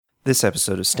This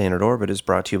episode of Standard Orbit is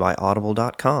brought to you by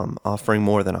Audible.com, offering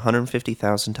more than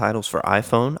 150,000 titles for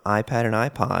iPhone, iPad and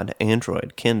iPod,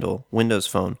 Android, Kindle, Windows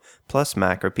Phone, plus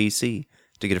Mac or PC.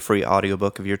 To get a free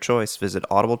audiobook of your choice, visit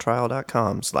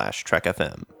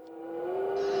audibletrial.com/trekfm.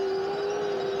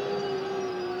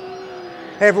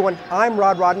 Hey everyone, I'm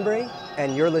Rod Roddenberry,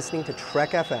 and you're listening to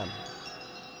Trek FM.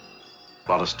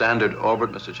 Plot a standard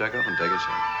orbit, Mr. Chekhov, and take us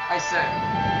in. I say.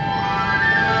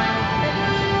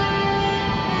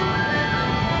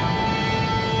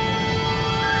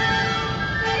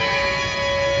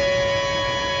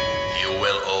 You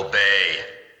will obey.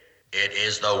 It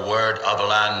is the word of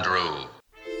Landru.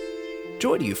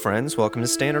 Joy to you, friends. Welcome to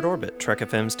Standard Orbit, Trek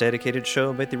FM's dedicated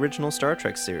show about the original Star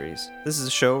Trek series. This is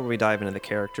a show where we dive into the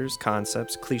characters,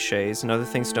 concepts, cliches, and other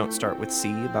things that don't start with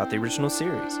C about the original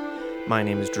series. My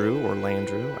name is Drew, or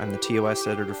Landru. I'm the TOS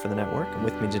editor for the network, and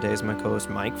with me today is my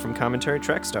co-host Mike from Commentary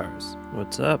Trek Stars.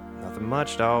 What's up? Nothing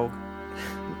much, dog.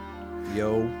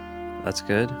 Yo. That's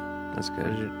good. That's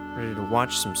good. Ready to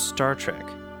watch some Star Trek.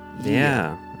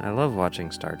 Yeah, I love watching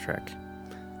Star Trek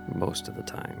most of the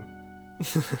time.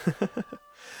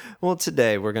 Well,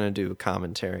 today we're going to do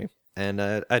commentary, and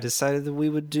I decided that we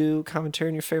would do commentary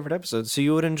on your favorite episodes so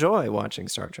you would enjoy watching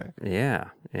Star Trek. Yeah.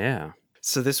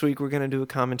 So this week we're going to do a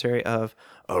commentary of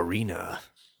Arena.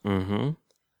 The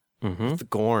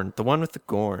Gorn. The one with the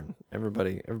Gorn.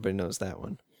 Everybody knows that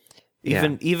one.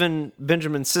 Even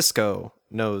Benjamin Sisko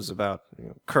knows about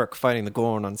Kirk fighting the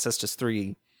Gorn on Cestus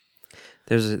III.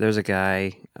 There's a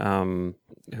guy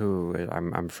who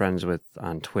I'm friends with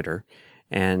on Twitter,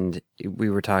 and we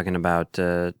were talking about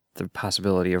the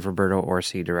possibility of Roberto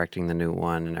Orci directing the new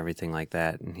one and everything like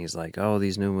that. And he's like, "Oh,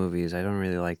 these new movies, I don't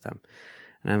really like them."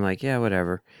 And I'm like, "Yeah,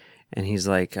 whatever." And he's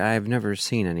like, "I've never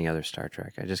seen any other Star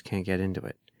Trek. I just can't get into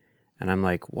it." And I'm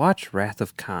like, "Watch Wrath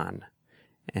of Khan."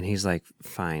 And he's like,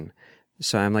 "Fine."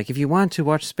 So I'm like, "If you want to,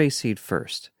 watch Space Seed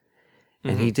first."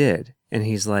 And he did. And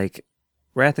he's like,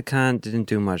 Wrath of Khan didn't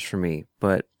do much for me,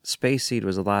 but Space Seed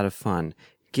was a lot of fun.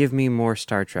 Give me more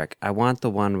Star Trek. I want the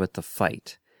one with the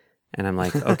fight. And I'm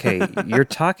like, okay, you're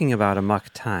talking about Amok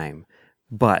Time,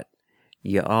 but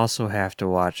you also have to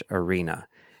watch Arena.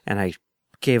 And I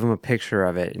gave him a picture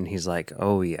of it, and he's like,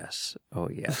 oh yes.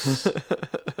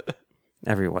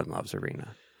 Everyone loves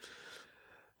Arena.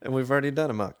 And we've already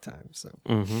done Amok Time, so.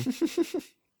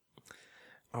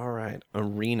 All right,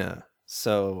 Arena.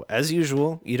 So, as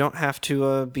usual, you don't have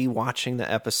to be watching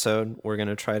the episode. We're going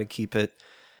to try to keep it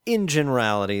in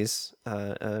generalities,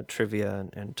 trivia,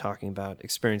 and talking about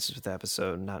experiences with the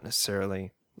episode, not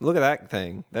necessarily, look at that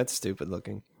thing. That's stupid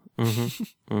looking.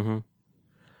 You've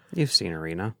seen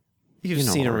Arena. You've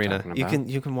seen Arena.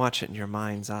 You can watch it in your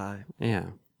mind's eye.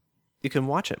 Yeah. You can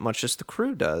watch it much as the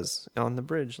crew does on the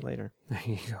bridge later. There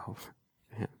you go.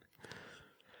 Yeah.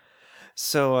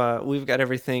 So we've got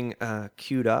everything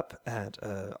queued up at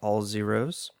all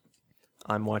zeros.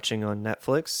 I'm watching on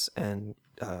Netflix, and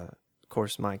of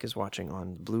course Mike is watching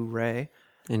on Blu-ray.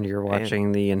 And you're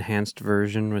watching the enhanced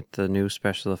version with the new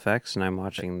special effects, and I'm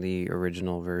watching the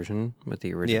original version with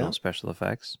the original special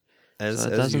effects. So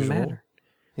it doesn't matter.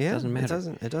 Yeah, it doesn't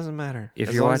matter. It doesn't matter. If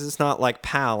as you're long as it's not like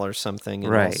PAL or something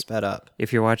and all sped up.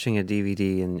 If you're watching a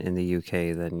DVD in the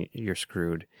UK, then you're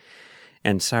screwed.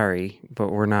 And sorry,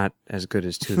 but we're not as good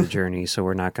as To the Journey, so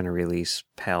we're not going to release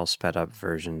PAL sped up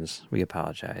versions. We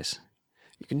apologize.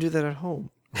 You can do that at home.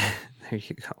 There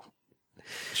you go.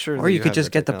 Sure. Or you could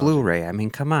just get the Blu-ray. I mean,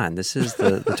 come on. This is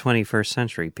the 21st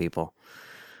century, people.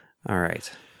 All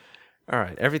right.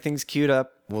 Everything's queued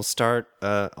up. We'll start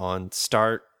on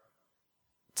start.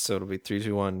 So it'll be 3,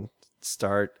 2, 1,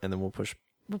 start, and then we'll push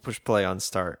play on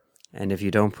start. And if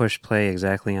you don't push play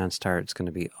exactly on start, it's going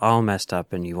to be all messed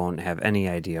up, and you won't have any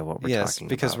idea what we're talking about. Yes,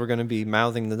 because we're going to be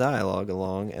mouthing the dialogue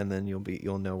along, and then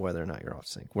you'll know whether or not you're off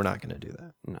sync. We're not going to do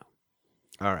that. No.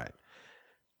 All right.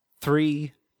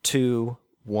 3, 2,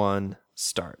 1,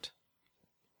 start.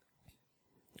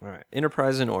 All right.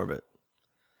 Enterprise in orbit.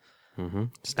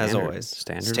 As always.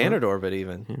 Standard orbit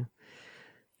even. Yeah.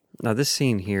 Now this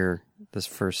scene here, this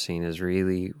first scene is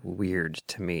really weird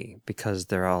to me because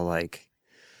they're all like,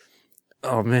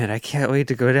 oh man, I can't wait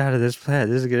to go down to this planet.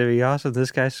 This is going to be awesome.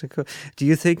 This guy's so cool. Do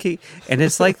you think he... And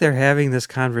it's like they're having this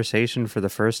conversation for the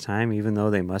first time, even though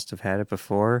they must have had it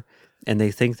before. And they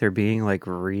think they're being like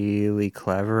really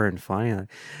clever and funny.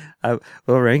 Like,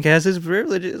 well, Rank has his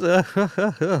privileges.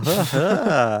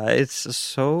 It's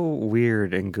so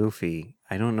weird and goofy.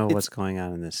 I don't know what's going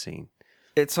on in this scene.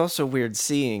 It's also weird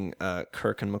seeing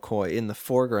Kirk and McCoy in the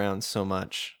foreground so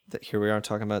much that here we are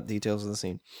talking about details of the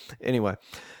scene. Anyway,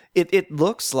 it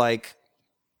looks like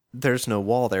there's no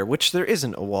wall there, which there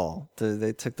isn't a wall.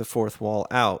 They took the fourth wall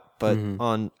out, but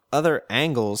on other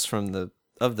angles from the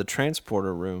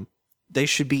transporter room, they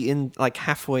should be in like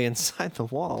halfway inside the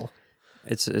wall.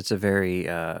 It's a very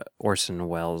Orson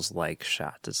Welles-like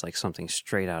shot. It's like something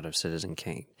straight out of Citizen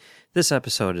Kane. This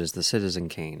episode is the Citizen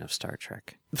Kane of Star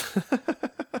Trek.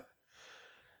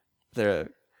 I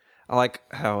like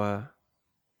how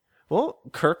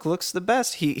Kirk looks the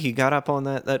best. He got up on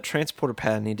that transporter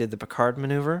pad and he did the Picard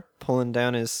maneuver, pulling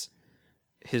down his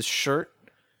shirt,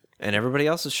 and everybody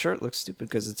else's shirt looks stupid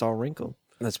because it's all wrinkled.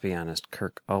 Let's be honest,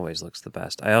 Kirk always looks the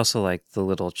best. I also like the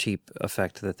little cheap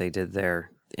effect that they did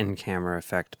there, in-camera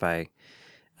effect, by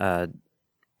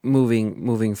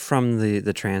moving from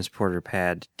the transporter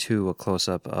pad to a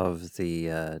close-up of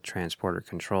the transporter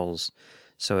controls,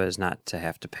 so as not to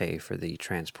have to pay for the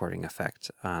transporting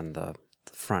effect on the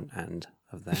front end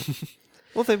of that.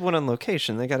 Well, they went on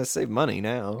location. They got to save money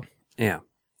now. Yeah.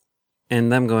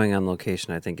 And them going on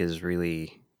location, I think,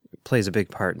 plays a big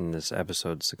part in this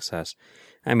episode's success.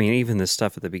 I mean, even the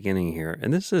stuff at the beginning here,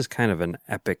 and this is kind of an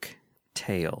epic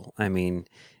tale. I mean,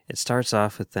 it starts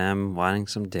off with them wanting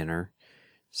some dinner,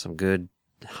 some good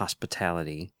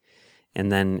hospitality,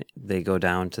 and then they go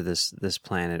down to this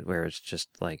planet where it's just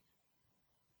like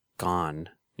gone,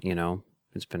 you know?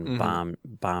 It's been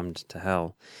bombed to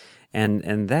hell.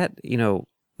 And that, you know,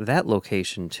 that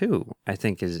location too, I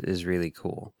think is really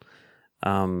cool.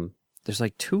 There's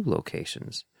like 2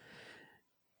 locations.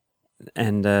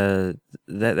 And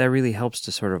that really helps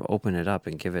to sort of open it up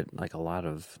and give it like a lot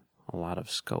of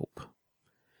scope.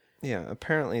 Yeah,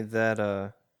 apparently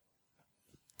that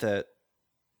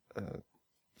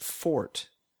fort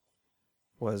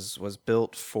was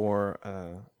built for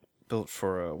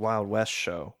a Wild West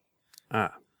show.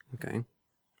 Ah, okay.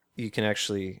 You can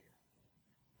actually...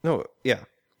 No, yeah.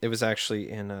 It was actually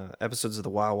in episodes of the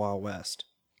Wild Wild West.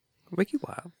 Wiki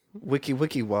Wild.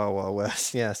 Wiki Wild Wild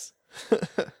West, yes.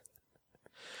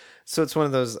 So it's one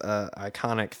of those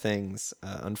iconic things.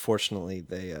 Unfortunately,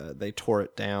 they tore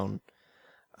it down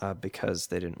because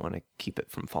they didn't want to keep it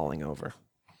from falling over.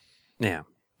 Yeah.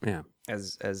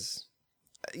 As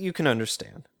you can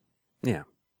understand. Yeah.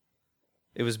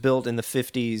 It was built in the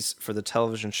 50s for the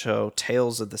television show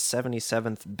Tales of the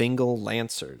 77th Bengal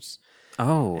Lancers.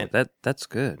 Oh, that's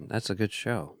good. That's a good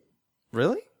show.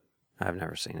 Really? I've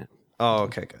never seen it. Oh,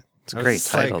 okay, good. It's a great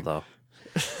title, though.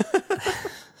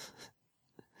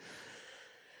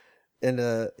 And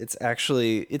it's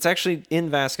actually in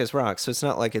Vasquez Rocks, so it's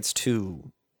not like it's 2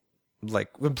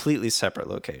 like completely separate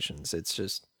locations. It's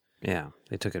just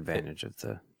they took advantage of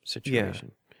the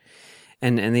situation.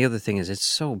 And the other thing is, it's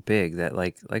so big that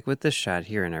like with this shot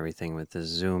here and everything, with the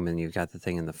zoom, and you've got the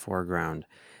thing in the foreground.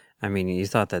 I mean, you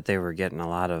thought that they were getting a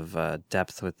lot of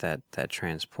depth with that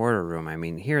transporter room. I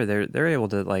mean, here they're able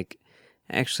to like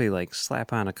actually like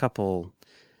slap on a couple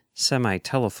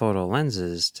semi-telephoto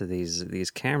lenses to these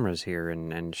cameras here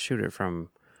and shoot it from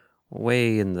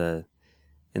way in the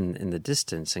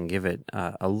distance and give it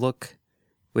a look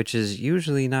which is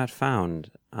usually not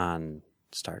found on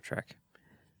Star Trek.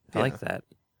 I like that.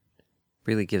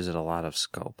 Really gives it a lot of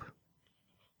scope.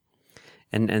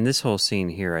 And this whole scene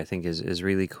here, I think, is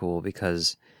really cool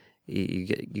because you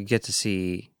get to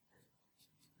see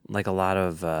like a lot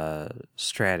of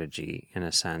strategy in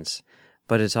a sense,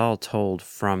 but it's all told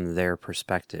from their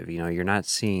perspective. You know, you're not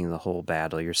seeing the whole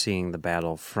battle; you're seeing the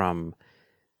battle from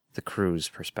the crew's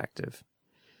perspective.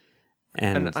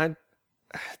 And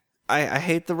I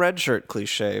hate the red shirt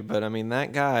cliche, but I mean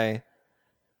that guy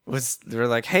they're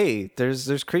like, hey,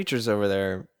 there's creatures over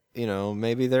there, you know,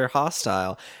 maybe they're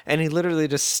hostile. And he literally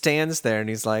just stands there and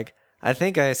he's like, I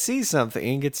think I see something,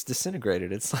 and gets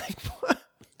disintegrated. It's like, what?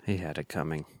 He had it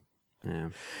coming. Yeah.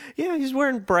 Yeah, he's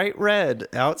wearing bright red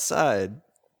outside.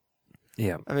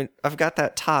 Yeah. I mean, I've got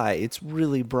that tie. It's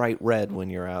really bright red when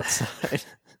you're outside.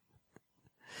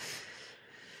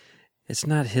 It's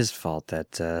not his fault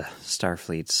that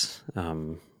Starfleet's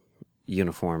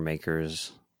uniform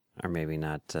makers are maybe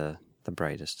not the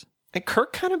brightest. And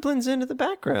Kirk kind of blends into the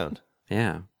background.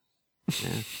 Yeah.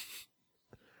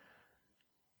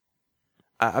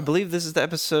 I believe this is the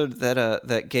episode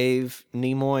that gave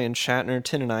Nimoy and Shatner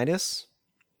tinnitus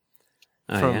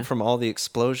from all the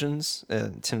explosions.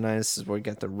 Tinnitus is where you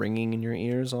get the ringing in your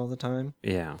ears all the time.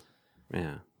 Yeah,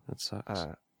 that sucks.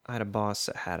 I had a boss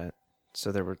that had it,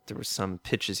 so there were some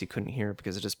pitches he couldn't hear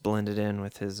because it just blended in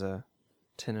with his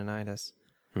tinnitus.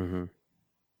 Mm-hmm.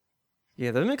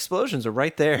 Yeah, them explosions are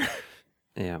right there.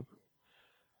 Yeah.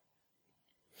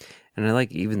 And I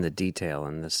like even the detail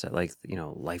in this, like, you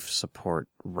know, life support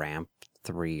ramp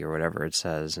 3 or whatever it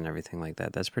says and everything like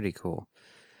that. That's pretty cool.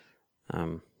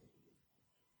 I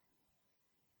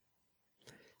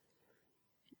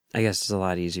guess it's a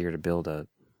lot easier to build a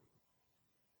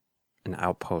an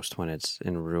outpost when it's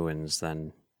in ruins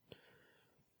than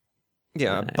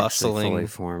Yeah, bustling, fully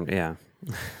formed. Yeah.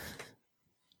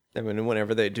 I mean,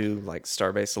 whenever they do like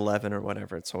Starbase 11 or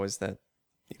whatever, it's always that,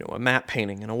 a map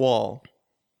painting and a wall.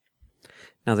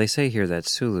 Now they say here that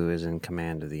Sulu is in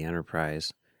command of the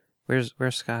Enterprise. Where's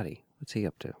Scotty? What's he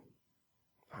up to?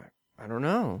 I don't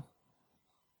know.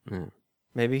 Yeah.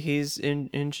 Maybe he's in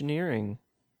engineering.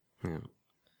 Yeah.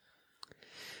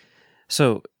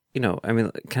 So, I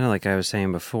mean, kind of like I was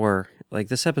saying before, like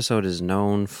this episode is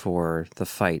known for the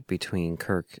fight between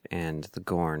Kirk and the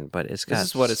Gorn, but it's got... This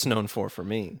is what it's known for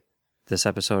me. This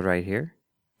episode right here?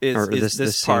 Is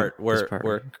this part scene,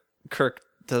 where Kirk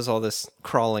does all this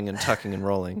crawling and tucking and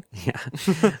rolling. Yeah.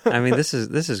 I mean, this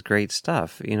is great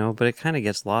stuff, but it kind of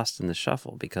gets lost in the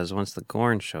shuffle because once the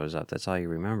Gorn shows up, that's all you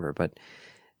remember. But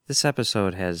this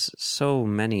episode has so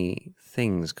many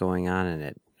things going on in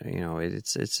it.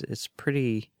 It's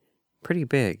pretty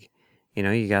big.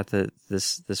 You got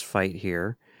this fight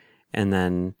here, and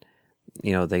then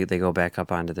they go back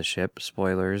up onto the ship,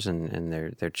 spoilers, and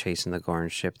they're chasing the Gorn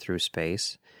ship through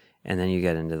space. And then you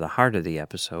get into the heart of the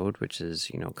episode, which is,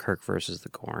 Kirk versus the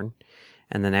Gorn.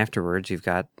 And then afterwards, you've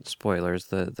got, spoilers,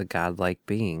 the godlike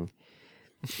being.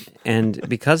 And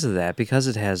because of that, because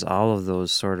it has all of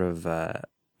those sort of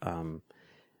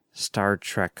Star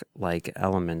Trek-like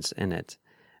elements in it,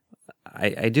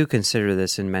 I do consider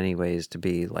this in many ways to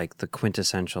be like the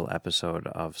quintessential episode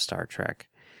of Star Trek.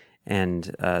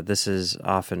 And this is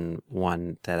often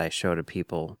one that I show to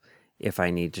people if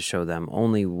I need to show them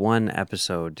only one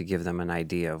episode to give them an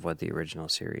idea of what the original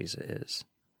series is.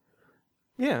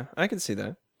 Yeah, I can see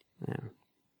that. Yeah.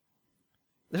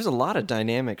 There's a lot of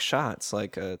dynamic shots.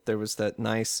 Like there was that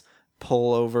nice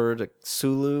pull over to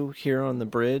Sulu here on the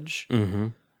bridge. Mm-hmm.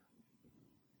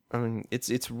 I mean,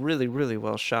 it's really, really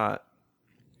well shot.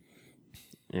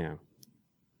 Yeah.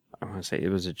 I want to say,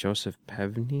 was it Joseph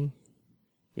Pevney?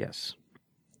 Yes.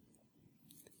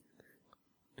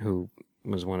 Who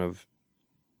was one of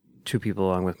two people,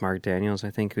 along with Mark Daniels,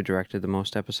 I think, who directed the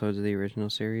most episodes of the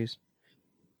original series.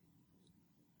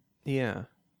 Yeah.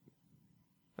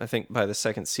 I think by the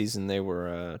second season they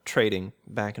were trading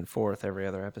back and forth every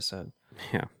other episode.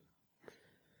 Yeah.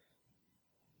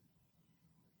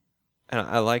 And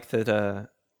I like that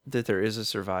there is a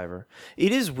survivor.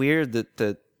 It is weird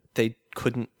that they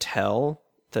couldn't tell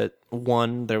that,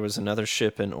 one, there was another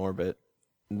ship in orbit,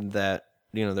 that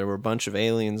there were a bunch of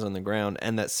aliens on the ground,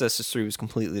 and that Cestus III was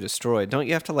completely destroyed. Don't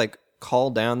you have to call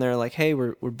down there hey,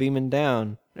 we're beaming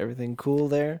down. Everything cool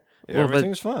there? Yeah, well,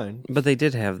 everything's fine. But they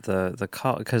did have the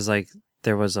call because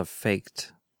there was a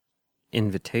faked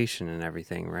invitation and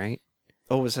everything, right?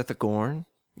 Oh, was that the Gorn?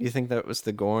 You think that was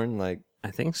the Gorn?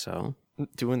 I think so.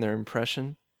 Doing their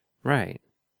impression, right?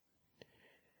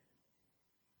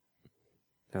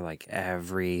 They're like,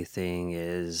 everything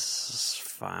is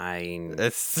fine.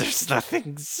 There's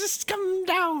nothing. Just come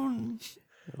down.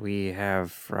 We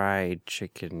have fried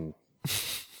chicken.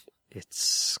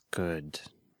 It's good.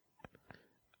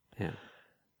 Yeah.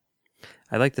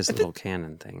 I like this little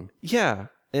canon thing. Yeah.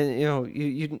 And,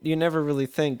 you never really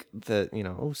think that,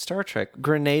 Star Trek,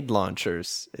 grenade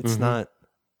launchers. It's not.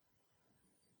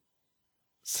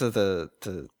 So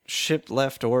the ship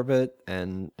left orbit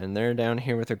and they're down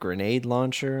here with a grenade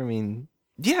launcher. I mean,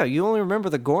 yeah, you only remember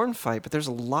the Gorn fight, but there's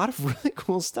a lot of really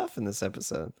cool stuff in this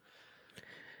episode.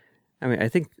 I mean, I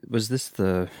think, was this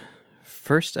the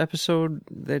first episode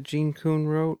that Gene Kuhn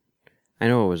wrote? I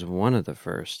know it was one of the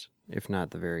first, if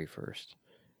not the very first.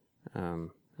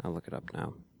 I'll look it up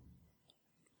now.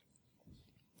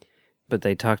 But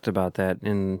they talked about that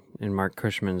in Mark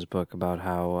Cushman's book about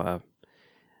how,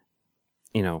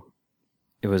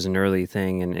 it was an early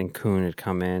thing, and Kuhn had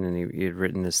come in, and he had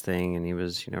written this thing, and he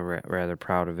was, rather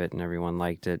proud of it, and everyone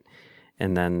liked it.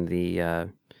 And then the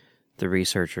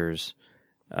researchers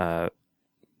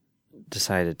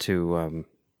decided to,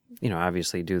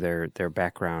 obviously do their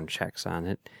background checks on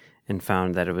it, and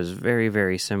found that it was very,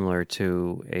 very similar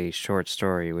to a short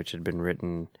story which had been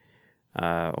written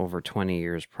over 20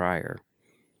 years prior.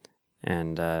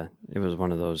 And it was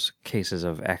one of those cases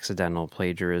of accidental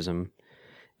plagiarism,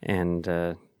 and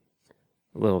a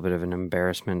little bit of an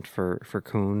embarrassment for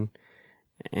Kuhn.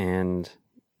 And,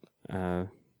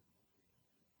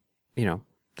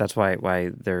 that's why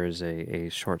there is a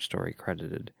short story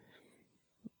credited.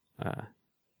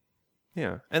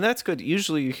 Yeah, and that's good.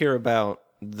 Usually you hear about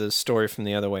the story from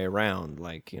the other way around,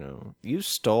 you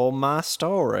stole my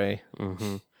story.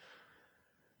 Mm-hmm.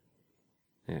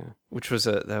 Yeah, which was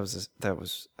a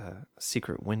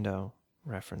Secret Window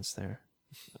reference there.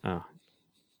 Oh,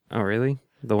 really?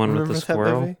 The one Remember with the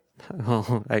squirrel?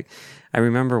 Well, I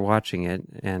remember watching it,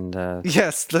 and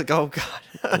Yes, oh God.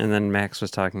 and then Max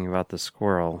was talking about the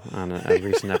squirrel on a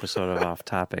recent episode of Off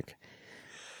Topic.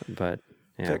 But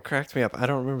yeah, That cracked me up. I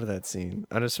don't remember that scene.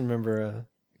 I just remember,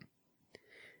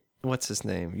 what's his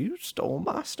name? You stole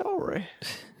my story.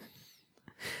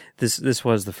 this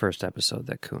was the first episode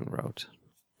that Kuhn wrote.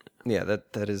 Yeah,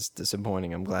 that is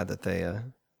disappointing. I'm glad that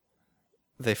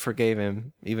they forgave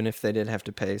him, even if they did have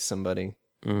to pay somebody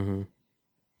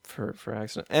for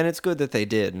accident. And it's good that they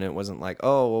did, and it wasn't like,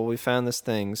 oh, well, we found this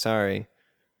thing. Sorry,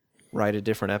 write a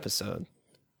different episode.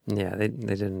 Yeah, they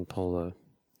didn't pull the,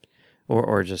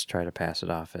 or just try to pass it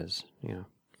off as,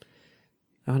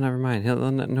 oh, never mind. No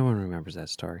one remembers that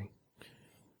story.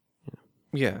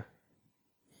 Yeah,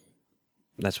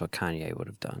 that's what Kanye would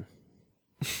have done.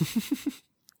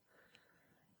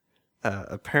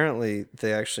 Apparently,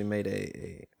 they actually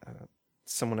made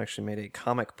someone actually made a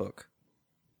comic book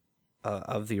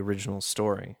of the original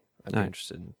story. I'd be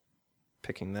interested in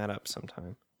picking that up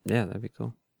sometime. Yeah, that'd be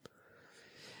cool.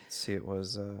 Let's see, it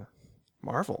was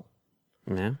Marvel.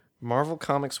 Yeah. Marvel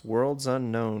Comics Worlds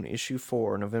Unknown, Issue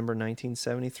 4, November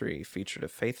 1973, featured a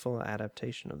faithful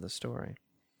adaptation of the story.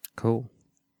 Cool.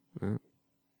 Yeah.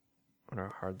 I wonder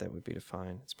how hard that would be to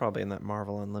find. It's probably in that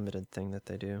Marvel Unlimited thing that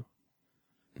they do.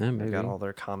 Yeah, maybe. They've got all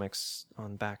their comics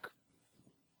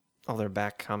all their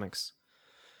back comics.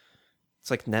 It's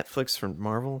like Netflix for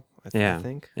Marvel, I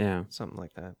think. Yeah. Something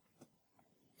like that.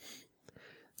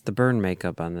 The burn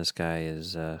makeup on this guy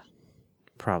is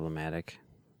problematic.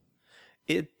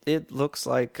 It looks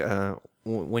like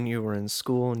when you were in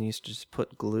school and you used to just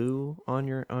put glue on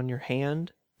your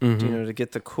hand, to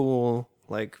get the cool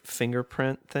like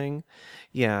fingerprint thing.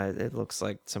 Yeah, it looks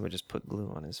like somebody just put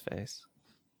glue on his face.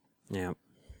 Yeah.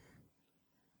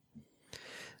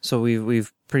 So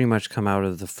we've pretty much come out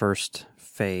of the first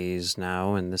phase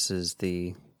now, and this is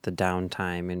the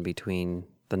downtime in between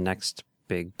the next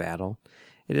big battle.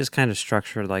 It is kind of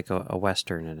structured like a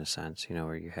Western in a sense,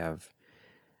 where you have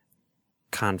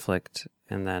conflict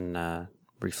and then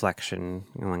reflection,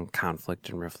 and then conflict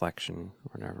and reflection,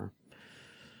 whatever.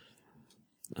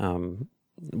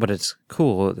 But it's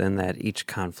cool in that each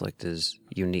conflict is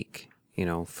unique.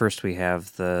 First we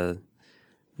have the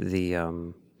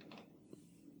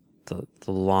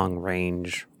long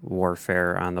range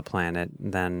warfare on the planet.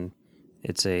 Then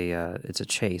it's a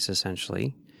chase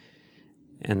essentially,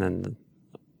 and then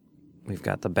we've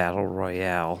got the battle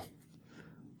royale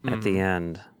at the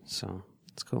end. So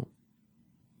it's cool.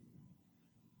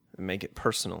 Make it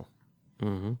personal.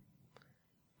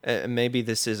 Maybe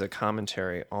this is a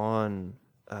commentary on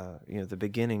the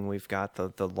beginning. We've got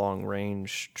the long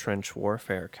range trench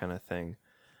warfare kind of thing.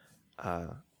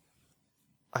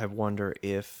 I wonder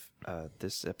if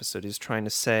this episode is trying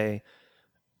to say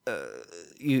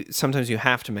sometimes you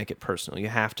have to make it personal. You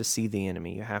have to see the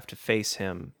enemy. You have to face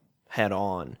him head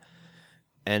on.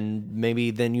 And maybe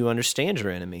then you understand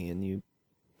your enemy and you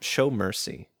show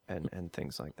mercy and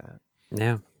things like that.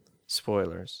 Yeah.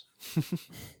 Spoilers.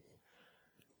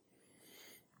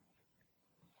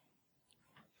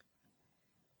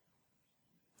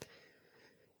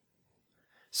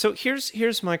 So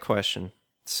here's my question.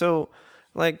 So,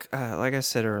 like I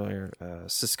said earlier,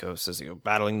 Sisko says,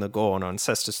 battling the Gorn on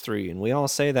Cestus III, and we all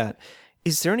say that.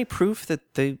 Is there any proof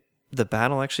that the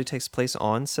battle actually takes place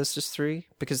on Cestus III?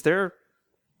 Because they're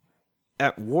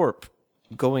at warp,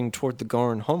 going toward the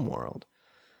Gorn homeworld.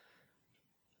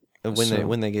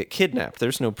 When they get kidnapped,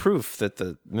 there's no proof that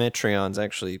the Metreons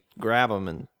actually grab them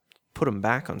and put them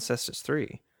back on Cestus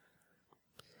III.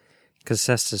 Because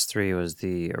Cestus III was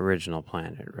the original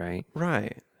planet, right?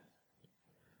 Right.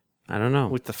 I don't know.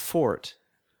 With the fort.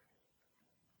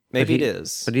 Maybe it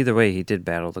is. But either way, he did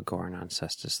battle the Gorn on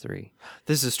Cestus III.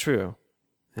 This is true.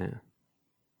 Yeah.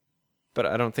 But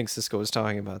I don't think Sisko was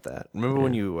talking about that. Remember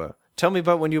when you... tell me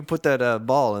about when you put that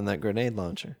ball in that grenade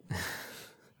launcher.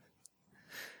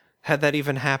 Had that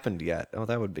even happened yet? Oh,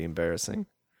 that would be embarrassing.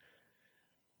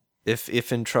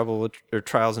 If in trouble or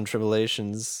trials and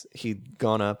tribulations, he'd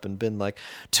gone up and been like,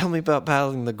 tell me about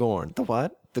battling the Gorn. The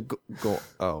what? The Gorn.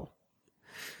 Oh.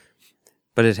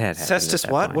 But it had happened. Cestus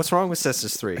what? Point. What's wrong with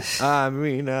Cestus 3? I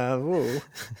mean, whoa.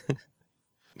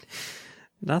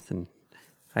 Nothing.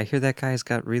 I hear that guy's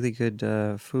got really good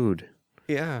food.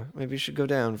 Yeah, maybe you should go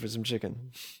down for some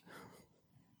chicken.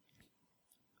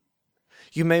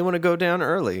 You may want to go down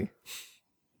early.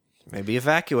 Maybe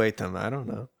evacuate them. I don't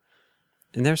know.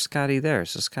 And there's Scotty there,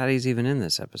 so Scotty's even in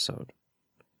this episode.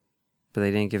 But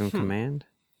they didn't give him command?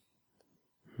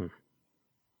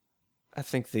 I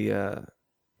think the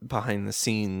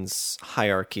behind-the-scenes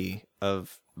hierarchy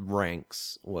of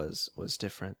ranks was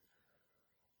different.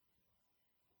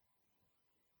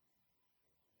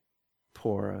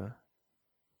 Poor,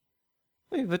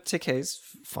 I mean, but TK's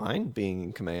fine being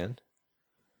in command.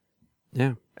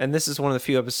 Yeah. And this is one of the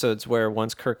few episodes where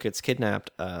once Kirk gets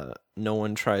kidnapped, no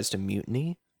one tries to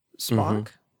mutiny Spock.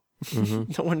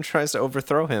 No one tries to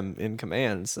overthrow him in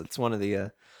command. So it's one of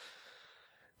the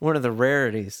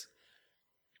rarities.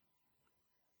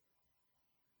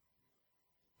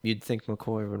 You'd think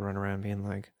McCoy would run around being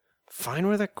like, find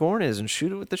where that Gorn is and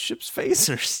shoot it with the ship's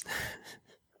phasers.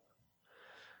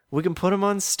 We can put him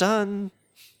on stun.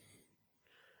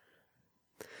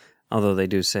 Although they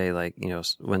do say, like, you know,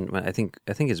 when I think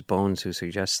it's Bones who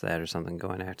suggests that or something,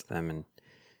 going after them, and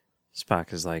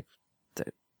Spock is like,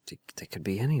 they could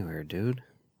be anywhere, dude.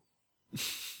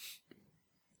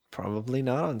 Probably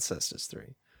not on Cestus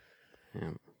III.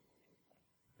 Yeah.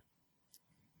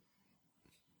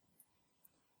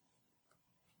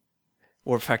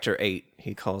 Warp Factor 8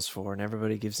 he calls for, and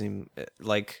everybody gives him,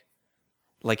 like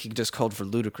he just called for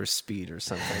ludicrous speed or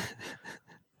something.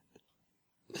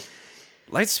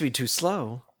 Light speed too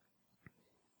slow.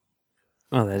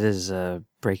 Well, that is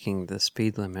breaking the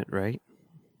speed limit, right?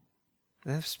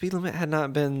 The speed limit had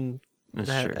not been... That's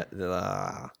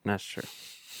true. That's true.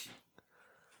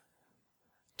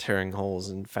 Tearing holes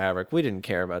in fabric. We didn't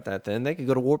care about that then. They could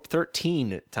go to warp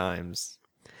 13 at times.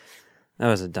 That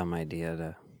was a dumb idea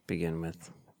to begin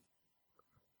with.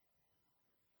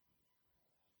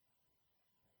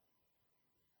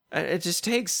 It just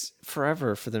takes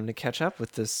forever for them to catch up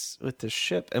with this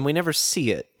ship, and we never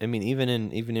see it. I mean, even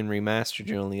in remastered,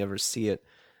 you only ever see it,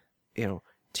 you know,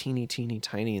 teeny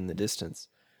tiny in the distance.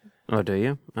 Oh, do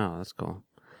you? Oh, that's cool.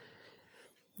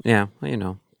 Yeah, well, you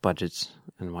know, budgets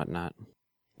and whatnot.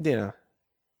 Yeah.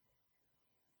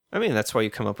 I mean, that's why you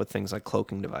come up with things like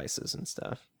cloaking devices and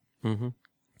stuff. Mm-hmm.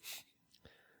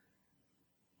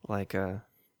 Like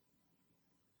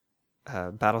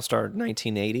Battlestar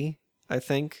 1980, I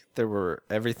think.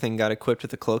 Everything got equipped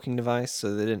with a cloaking device,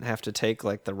 so they didn't have to take,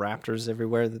 like, the Raptors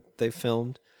everywhere that they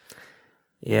filmed.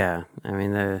 Yeah, I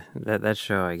mean, that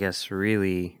show, I guess,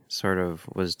 really sort of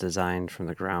was designed from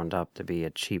the ground up to be a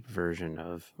cheap version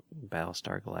of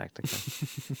Battlestar Galactica.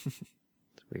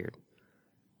 It's weird.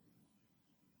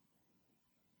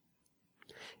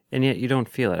 And yet you don't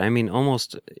feel it. I mean,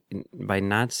 almost by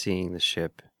not seeing the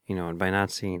ship, you know, and by not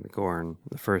seeing the Gorn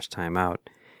the first time out,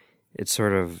 it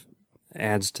sort of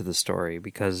adds to the story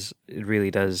because it really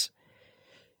does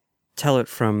tell it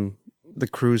from the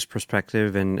crew's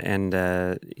perspective and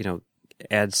you know,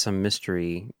 adds some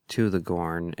mystery to the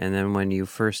Gorn. And then when you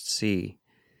first see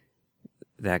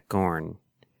that Gorn,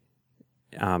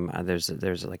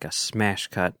 there's like a smash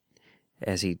cut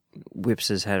as he whips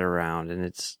his head around, and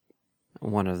it's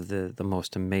one of the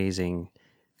most amazing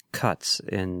cuts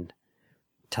in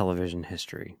television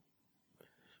history.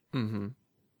 Mm-hmm.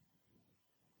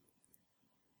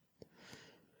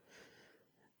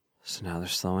 So now they're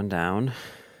slowing down.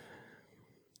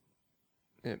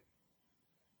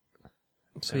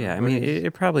 So yeah, I mean,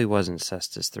 it probably wasn't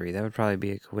Cestus III. That would probably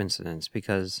be a coincidence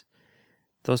because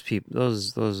those people,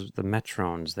 the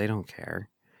Metrons, they don't care.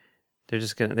 They're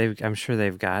just gonna. I'm sure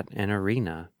they've got an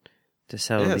arena to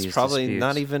settle these it's probably disputes.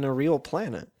 not even a real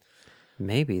planet.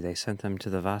 Maybe they sent them to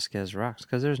the Vasquez Rocks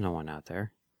because there's no one out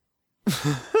there.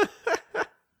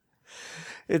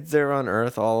 They're on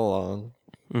Earth all along.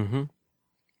 Mm-hmm.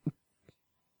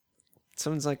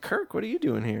 Someone's like, Kirk, what are you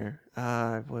doing here?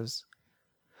 I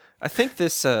think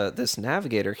this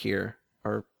navigator here,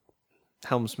 or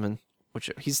helmsman, which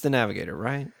he's the navigator,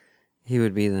 right? He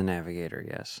would be the navigator,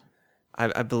 yes.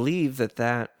 I believe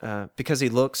that because he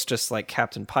looks just like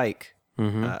Captain Pike.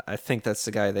 Mm-hmm. I think that's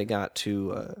the guy they got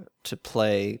to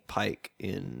play Pike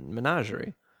in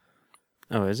Menagerie.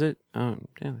 Oh, is it? Oh,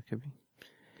 yeah, that could be.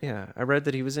 Yeah, I read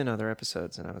that he was in other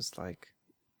episodes, and I was like,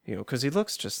 you know, because he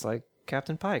looks just like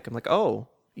Captain Pike. I'm like, oh,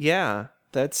 yeah,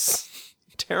 that's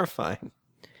terrifying.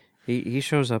 He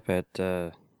shows up at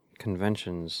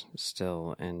conventions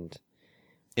still, and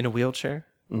In a wheelchair?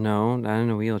 no, not in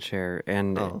a wheelchair.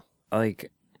 And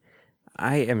like,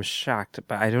 I am shocked,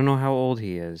 but I don't know how old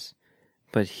he is,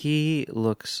 but he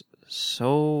looks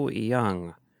so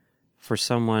young for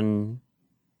someone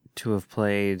to have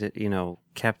played, you know,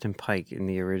 Captain Pike in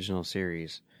the original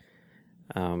series.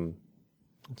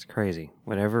 It's crazy.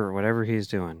 Whatever he's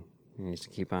doing, he needs to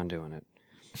keep on doing it.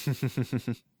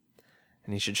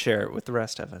 And he should share it with the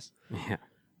rest of us. Yeah.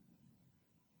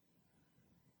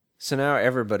 So now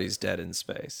everybody's dead in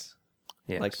space.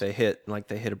 Yes. Like they hit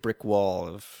a brick wall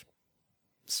of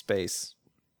space.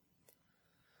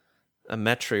 A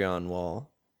Metreon wall.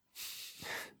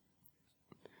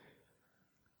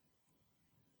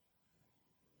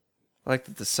 I like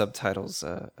that the subtitles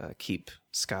keep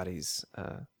Scotty's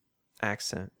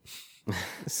accent.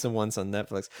 It's the ones on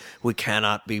Netflix. We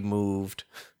cannot be moved.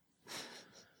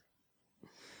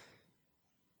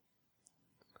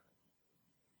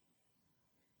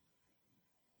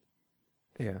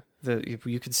 Yeah,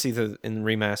 you can see in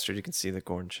remastered. You can see the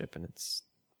Gorn ship, and it's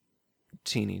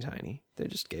teeny tiny. They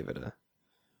just gave it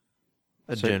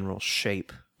a general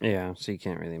shape. Yeah, so you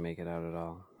can't really make it out at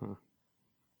all. Huh.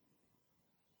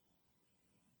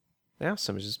 Yeah,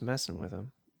 somebody's just messing with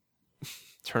them.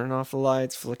 Turning off the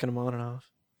lights, flicking them on and off.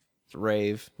 It's a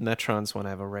rave. Metrons want to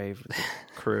have a rave with the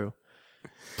crew.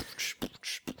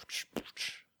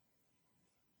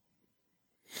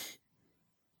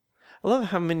 I love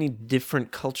how many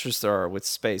different cultures there are with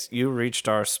space. You reached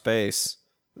our space.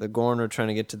 The Gorn are trying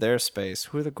to get to their space.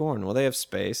 Who are the Gorn? Well, they have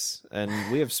space,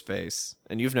 and we have space,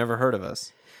 and you've never heard of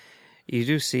us. You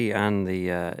do see on the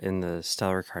in the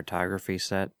stellar cartography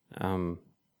set, that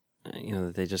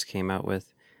they just came out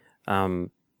with.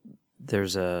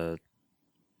 There's a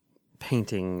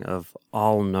painting of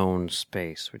all known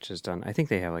space, which is done. I think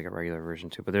they have like a regular version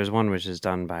too, but there's one which is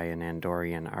done by an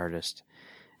Andorian artist.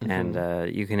 And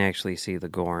you can actually see the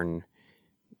Gorn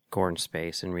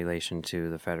space in relation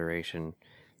to the Federation.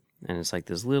 And it's like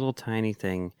this little tiny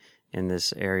thing in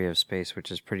this area of space,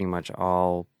 which is pretty much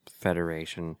all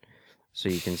Federation. So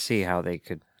you can see how they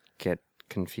could get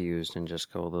confused and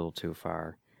just go a little too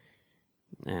far.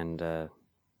 And,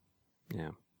 yeah.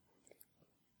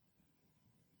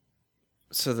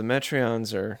 So the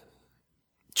Metreons are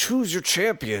choose your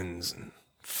champions and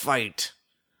fight.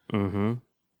 Mm-hmm.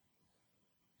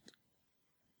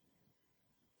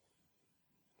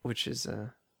 Which is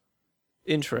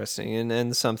interesting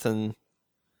and something.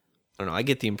 I don't know. I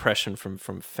get the impression from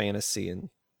fantasy and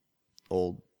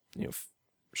old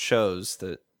shows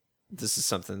that this is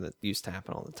something that used to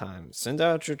happen all the time. Send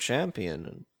out your champion,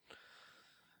 and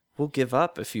we'll give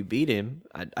up if you beat him.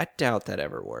 I doubt that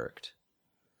ever worked.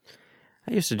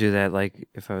 I used to do that, like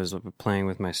if I was playing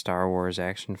with my Star Wars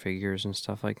action figures and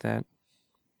stuff like that,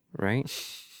 right?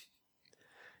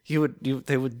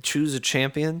 They would choose a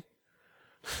champion.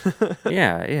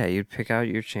 yeah, you'd pick out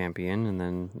your champion, and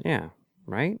then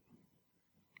right.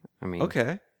 I mean,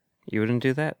 okay, you wouldn't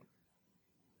do that.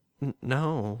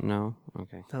 No,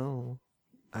 okay, no.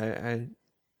 I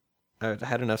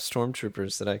had enough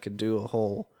stormtroopers that I could do a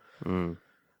whole grand.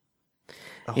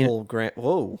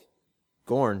 Whoa,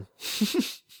 Gorn.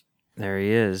 There he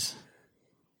is.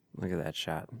 Look at that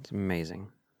shot. It's amazing.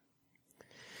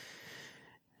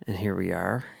 And here we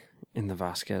are in the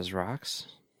Vasquez Rocks.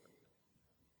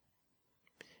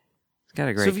 It's got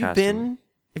a great costume.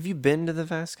 Have you been to the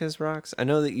Vasquez Rocks? I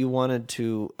know that you wanted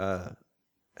to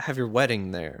have your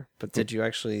wedding there, but did you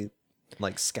actually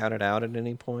scout it out at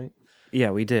any point?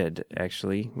 Yeah, we did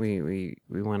actually. We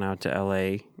went out to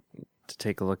LA to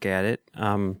take a look at it.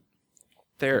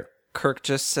 There, Kirk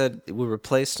just said we were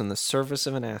placed on the surface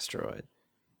of an asteroid.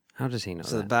 How does he know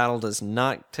So that? the battle does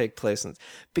not take place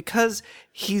because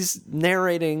he's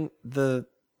narrating the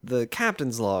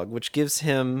captain's log, which gives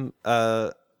him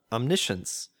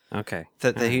omniscience. Okay.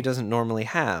 That he doesn't normally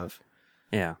have.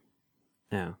 Yeah.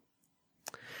 Yeah.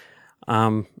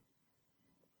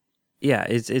 Yeah,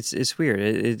 it's weird.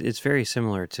 It's very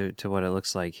similar to what it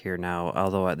looks like here now,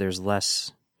 although there's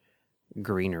less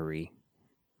greenery,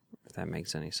 if that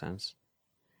makes any sense.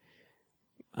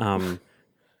 But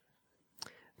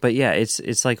yeah,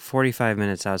 it's like 45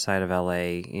 minutes outside of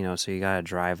LA, so you got to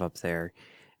drive up there,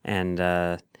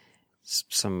 and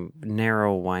some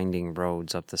narrow winding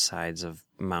roads up the sides of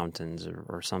mountains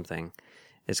or something.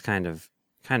 It's kind of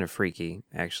freaky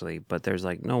actually, but there's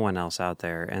no one else out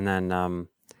there. And then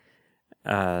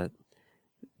now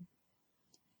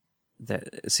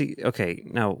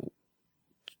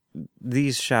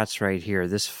these shots right here,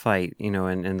 this fight,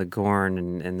 and the Gorn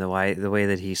and the way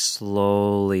that he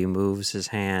slowly moves his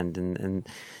hand, and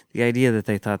the idea that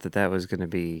they thought that was going to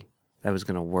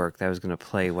work, that was going to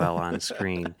play well on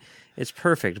screen. It's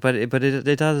perfect, but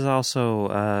it does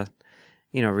also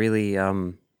really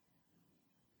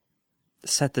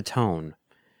set the tone,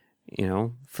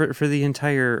 for the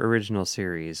entire original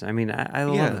series. I mean, I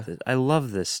love it. I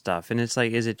love this stuff, and it's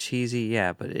is it cheesy?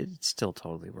 Yeah, but it still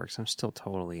totally works. I'm still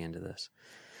totally into this.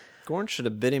 Gorn should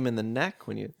have bit him in the neck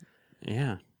when he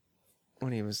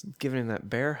was giving him that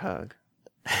bear hug.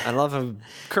 I love how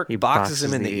Kirk boxes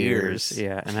him in the ears.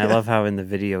 Yeah, and I love how in the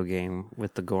video game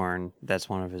with the Gorn, that's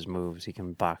one of his moves. He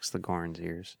can box the Gorn's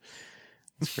ears.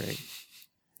 It's great.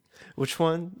 Which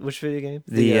one? Which video game?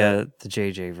 The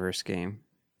JJ Verse game.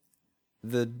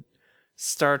 The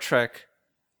Star Trek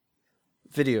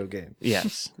video game.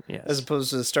 Yes. As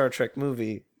opposed to the Star Trek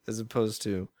movie, as opposed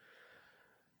to...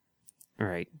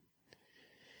 Right.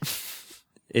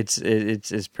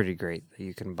 It's pretty great that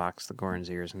you can box the Gorn's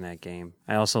ears in that game.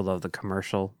 I also love the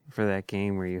commercial for that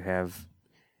game where you have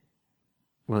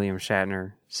William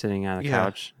Shatner sitting on a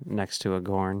couch next to a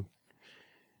Gorn.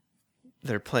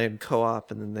 They're playing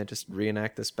co-op, and then they just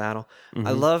reenact this battle. Mm-hmm.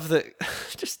 I love that.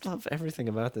 Just love everything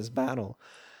about this battle.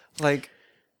 Like,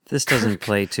 this doesn't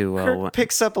play too well. Kirk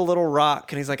picks up a little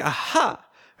rock, and he's like, "Aha!"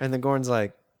 And the Gorn's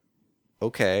like,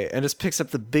 "Okay," and just picks up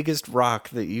the biggest rock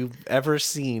that you've ever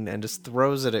seen and just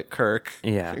throws it at Kirk.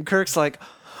 Yeah, and Kirk's like,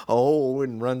 "Oh,"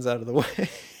 and runs out of the way.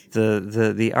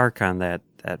 The arc on that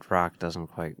rock doesn't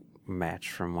quite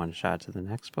match from one shot to the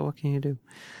next, but what can you do?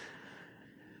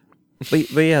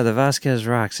 But yeah, the Vasquez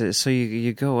Rocks. So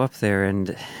you go up there,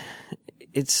 and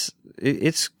it's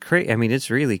great. I mean,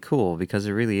 it's really cool because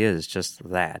it really is just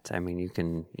that. I mean, you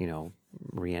can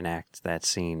reenact that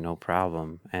scene no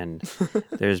problem, and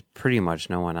there's pretty much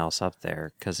no one else up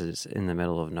there because it's in the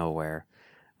middle of nowhere.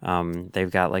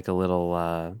 They've got like a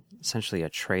little, essentially a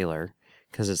trailer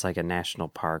because it's like a national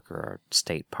park or a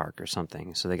state park or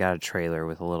something. So they got a trailer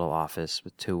with a little office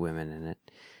with 2 women in it,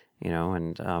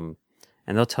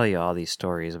 and they'll tell you all these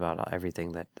stories about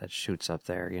everything that shoots up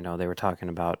there. They were talking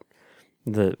about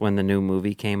when the new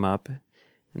movie came up,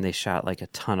 and they shot like a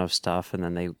ton of stuff, and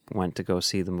then they went to go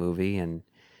see the movie, and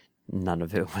none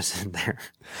of it was in there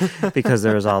because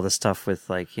there was all the stuff with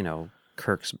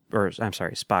Spock's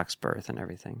birth and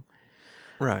everything.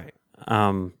 Right.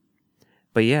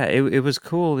 But yeah, it was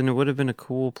cool, and it would have been a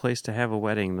cool place to have a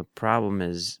wedding. The problem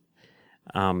is,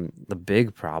 the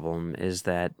big problem is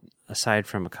that aside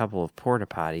from a couple of porta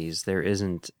potties, there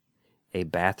isn't a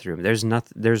bathroom.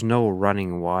 There's no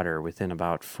running water within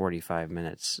about 45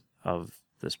 minutes of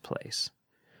this place.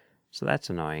 So that's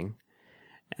annoying.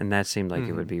 And that seemed like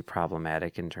it would be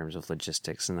problematic in terms of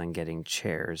logistics and then getting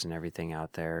chairs and everything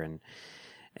out there, and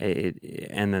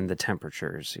then the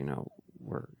temperatures,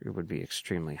 it would be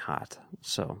extremely hot.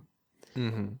 So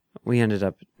we ended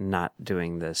up not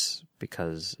doing this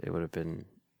because it would have been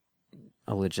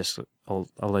a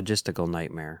logistical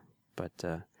nightmare, but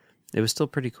it was still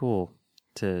pretty cool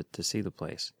to see the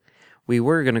place. We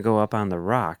were going to go up on the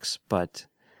rocks, but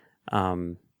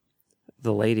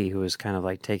the lady who was kind of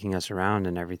like taking us around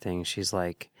and everything, she's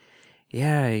like,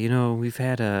 yeah, we've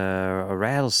had a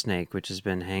rattlesnake which has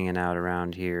been hanging out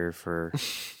around here for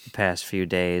the past few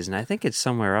days, and I think it's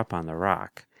somewhere up on the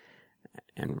rock.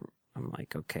 And I'm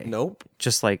like, okay. Nope.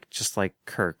 Just like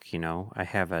Kirk, I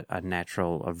have a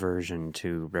natural aversion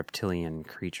to reptilian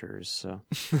creatures, so.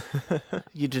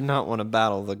 You did not want to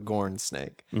battle the Gorn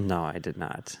snake. No, I did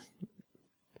not.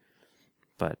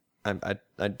 But I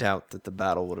doubt that the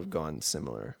battle would have gone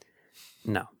similar.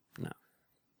 No.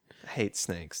 I hate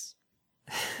snakes.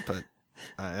 But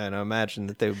I imagine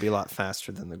that they would be a lot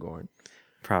faster than the Gorn.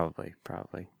 Probably.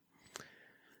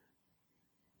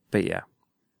 But yeah.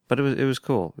 But it was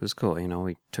cool. It was cool.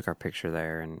 We took our picture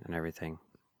there and everything.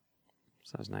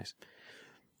 So that was nice.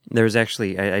 There was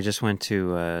actually, I just went to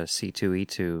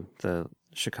C2E2, the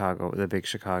big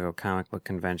Chicago comic book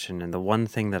convention, and the one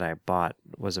thing that I bought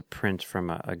was a print from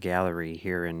a gallery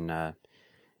here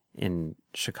in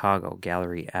Chicago,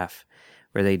 Gallery F,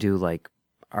 where they do like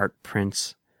art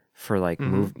prints for like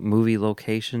movie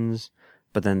locations,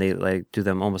 but then they like do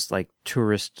them almost like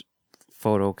tourist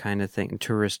photo kind of thing,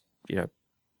 tourist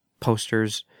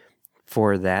posters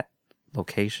for that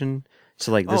location.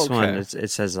 So like this one, it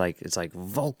says like it's like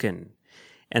Vulcan,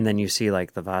 and then you see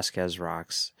like the Vasquez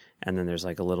Rocks, and then there's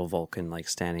like a little Vulcan like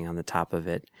standing on the top of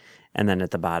it, and then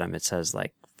at the bottom it says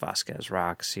like Vasquez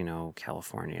Rocks,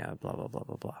 California, blah blah blah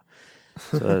blah blah.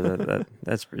 So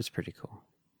it's pretty cool.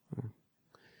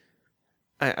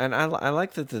 I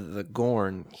like that the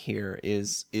Gorn here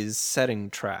is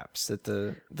setting traps. That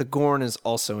the Gorn is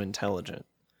also intelligent.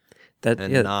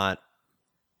 Not,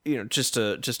 just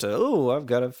I've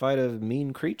got to fight a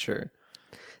mean creature.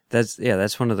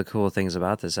 That's one of the cool things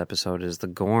about this episode is the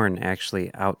Gorn actually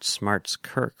outsmarts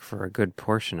Kirk for a good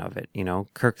portion of it.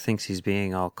 Kirk thinks he's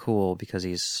being all cool because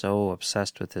he's so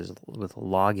obsessed with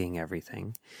logging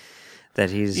everything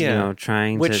that he's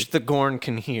trying which the Gorn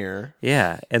can hear.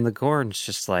 Yeah, and the Gorn's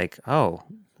just like, oh,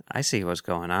 I see what's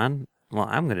going on. Well,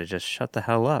 I'm going to just shut the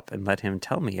hell up and let him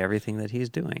tell me everything that he's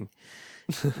doing.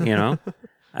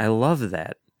 I love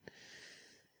that.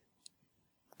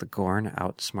 The Gorn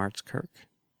outsmarts Kirk.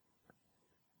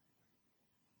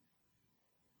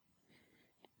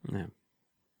 Yeah.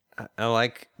 I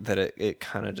like that it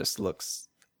kind of just looks...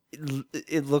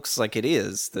 It looks like it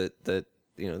is, that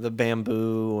the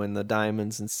bamboo and the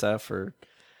diamonds and stuff are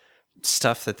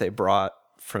stuff that they brought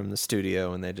from the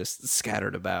studio and they just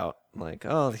scattered about. Like,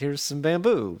 oh, here's some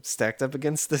bamboo stacked up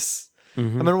against this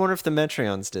I'm gonna wonder if the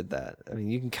Metreons did that. I mean,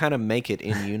 you can kind of make it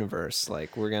in universe.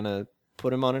 Like, we're gonna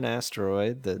put him on an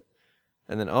asteroid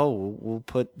and then we'll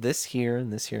put this here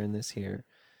and this here and this here.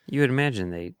 You would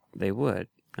imagine they would.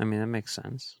 I mean, that makes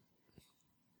sense.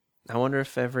 I wonder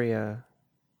if every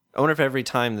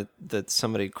time that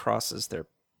somebody crosses their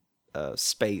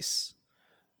space,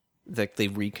 that they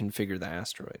reconfigure the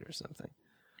asteroid or something.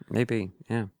 Maybe,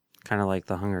 yeah. Kind of like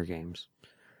the Hunger Games.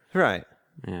 Right.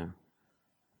 Yeah.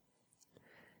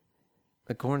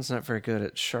 But Gorn's not very good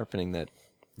at sharpening that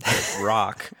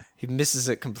rock. He misses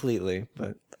it completely,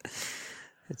 but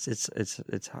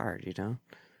it's hard, you know?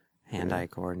 Hand-eye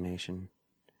coordination.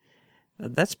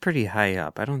 That's pretty high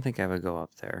up. I don't think I would go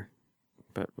up there,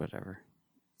 but whatever.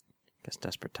 Guess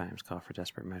desperate times call for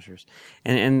desperate measures.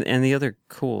 And the other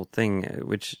cool thing,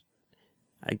 which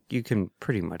you can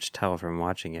pretty much tell from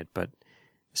watching it, but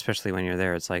especially when you're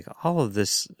there, it's like all of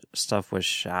this stuff was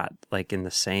shot like in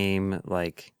the same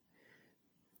like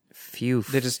few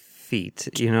feet,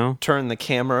 you know? Turn the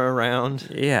camera around.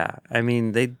 Yeah. I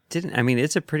mean, they didn't. I mean,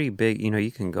 it's a pretty big, you know,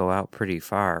 you can go out pretty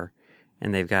far.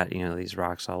 And they've got, you know, these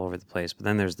rocks all over the place. But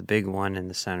then there's the big one in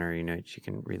the center, you know, which you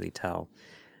can really tell.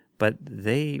 But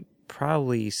they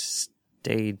probably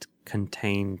stayed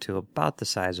contained to about the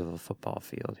size of a football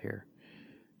field here.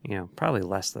 You know, probably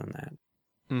less than that.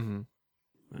 Mm-hmm.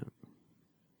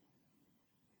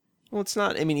 Well, it's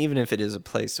not, I mean, even if it is a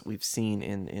place that we've seen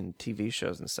in TV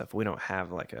shows and stuff, we don't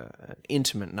have like an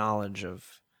intimate knowledge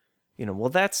of, you know,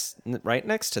 well, that's right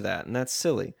next to that, and that's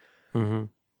silly. Mm-hmm.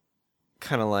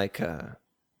 Kind of like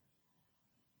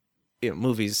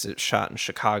movies shot in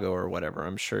Chicago or whatever.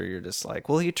 I'm sure you're just like,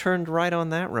 well, he turned right on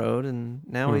that road, and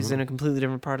now he's in a completely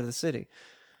different part of the city.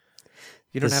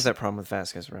 You don't have that problem with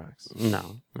Vasquez Rocks.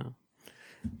 No.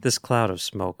 This cloud of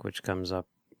smoke which comes up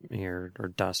here, or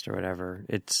dust or whatever,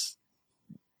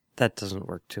 that doesn't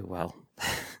work too well.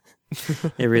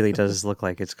 It really does look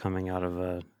like it's coming out of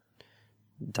a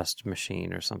dust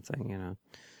machine or something, you know,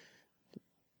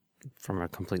 from a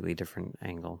completely different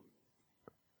angle.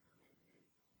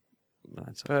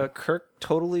 That's okay. Kirk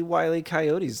totally Wile E.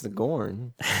 Coyote's the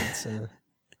Gorn. It's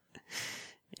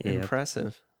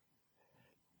impressive.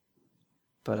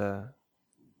 But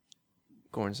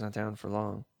Gorn's not down for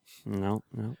long. No.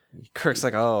 Kirk's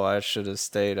like, I should have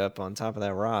stayed up on top of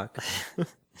that rock.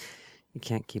 You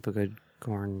can't keep a good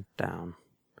Gorn down.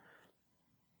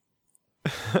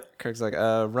 Kirk's like,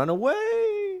 run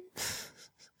away.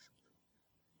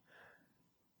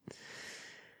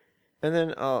 And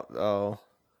then,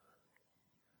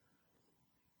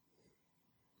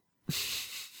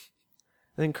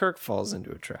 then Kirk falls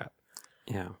into a trap.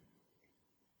 Yeah.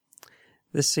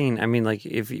 This scene, I mean, like,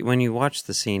 when you watch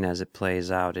the scene as it plays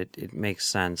out, it makes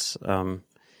sense.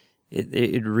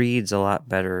 It reads a lot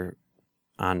better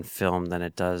on film than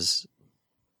it does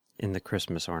in the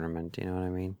Christmas ornament. You know what I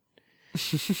mean?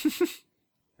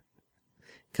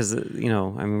 Because, you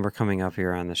know, I mean, we're coming up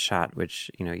here on the shot,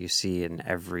 which, you know, you see in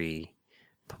every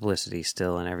publicity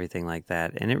still and everything like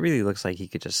that. And it really looks like he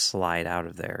could just slide out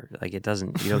of there. Like, you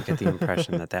don't get the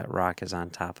impression that rock is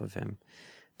on top of him.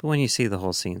 But when you see the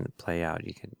whole scene play out,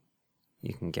 you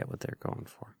can get what they're going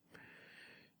for.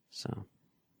 So.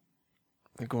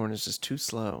 The Gorn is just too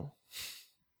slow.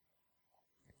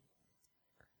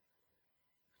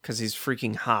 Because he's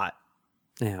freaking hot.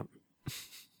 Yeah.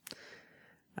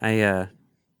 I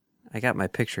got my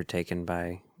picture taken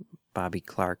by Bobby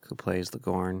Clark, who plays the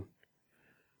Gorn.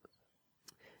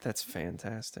 That's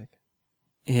fantastic.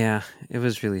 Yeah, it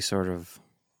was really sort of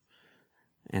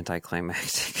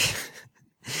anticlimactic.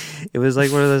 It was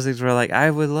like one of those things where, like,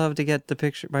 I would love to get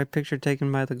my picture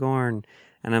taken by the Gorn,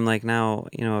 and I'm like, now,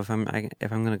 you know, if I'm going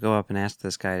to go up and ask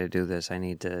this guy to do this, I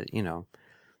need to, you know,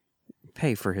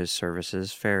 pay for his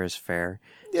services. Fair is fair.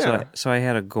 Yeah. So I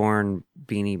had a Gorn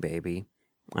Beanie Baby,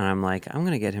 and I'm like, I'm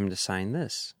going to get him to sign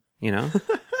this, you know?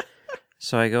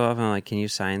 So I go up and I'm like, can you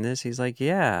sign this? He's like,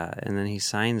 yeah. And then he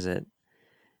signs it.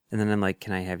 And then I'm like,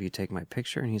 can I have you take my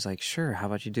picture? And he's like, sure. How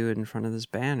about you do it in front of this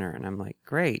banner? And I'm like,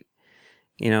 great.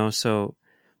 You know, so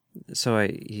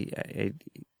he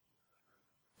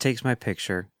takes my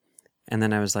picture. And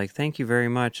then I was like, thank you very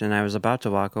much. And I was about to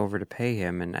walk over to pay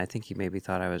him. And I think he maybe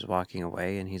thought I was walking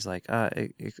away. And he's like,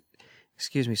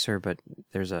 excuse me, sir, but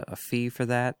there's a fee for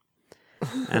that.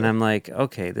 And I'm like,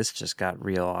 okay, this just got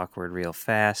real awkward real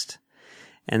fast.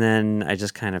 And then I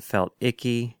just kind of felt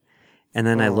icky. And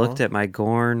then I looked at my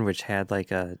Gorn, which had like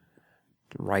a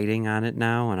writing on it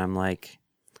now. And I'm like,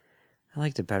 I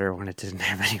liked it better when it didn't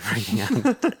have any writing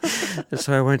on it.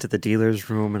 So I went to the dealer's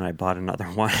room and I bought another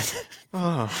one.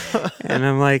 And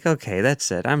I'm like, okay,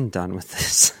 that's it. I'm done with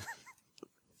this.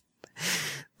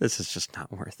 this is just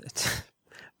not worth it.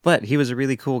 But he was a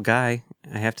really cool guy,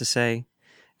 I have to say.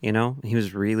 You know, he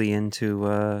was really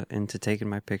into taking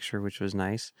my picture, which was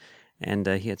nice. And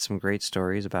he had some great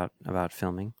stories about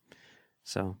filming.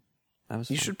 So that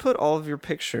was You fun. should put all of your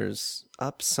pictures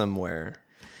up somewhere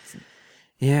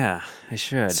Yeah, I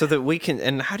should. so that we can.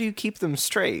 And how do you keep them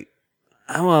straight?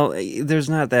 Well, there's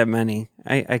not that many.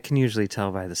 I can usually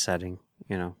tell by the setting,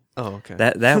 you know. Oh, okay.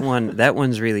 That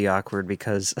one's really awkward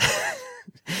because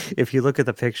if you look at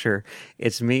the picture,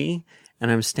 it's me and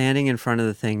I'm standing in front of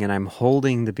the thing and I'm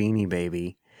holding the Beanie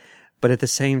Baby. But at the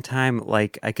same time,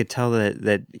 like, I could tell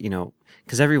that you know,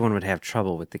 because everyone would have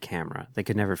trouble with the camera. They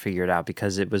could never figure it out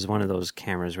because it was one of those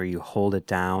cameras where you hold it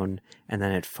down and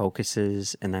then it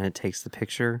focuses and then it takes the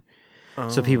picture. Oh.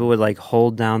 So people would, like,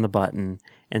 hold down the button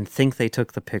and think they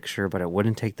took the picture, but it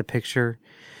wouldn't take the picture.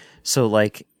 So,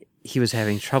 like, he was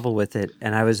having trouble with it,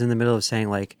 and I was in the middle of saying,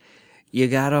 like, you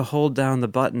gotta hold down the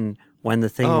button when the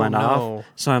thing went off.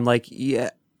 So I'm like,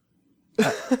 yeah.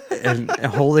 And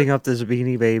holding up this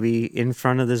Beanie Baby in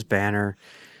front of this banner.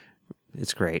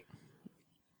 It's great.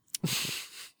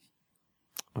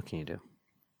 What can you do?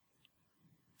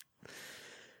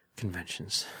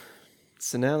 Conventions.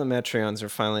 So now the Metreons are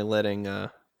finally letting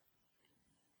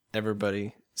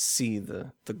everybody see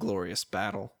the glorious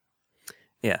battle.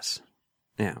 Yes.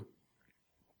 Yeah.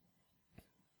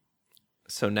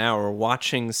 So now we're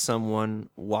watching someone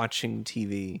watching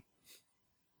TV.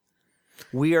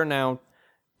 We are now,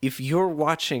 if you're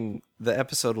watching the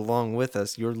episode along with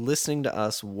us, you're listening to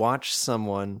us watch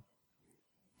someone.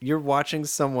 You're watching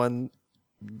someone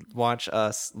watch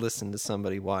us listen to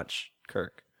somebody watch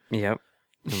Kirk. Yep.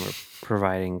 And we're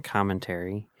providing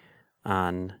commentary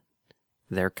on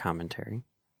their commentary.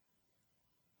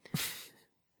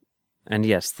 And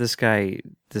yes, this guy,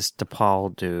 this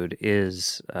DePaul dude,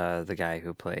 is the guy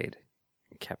who played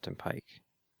Captain Pike.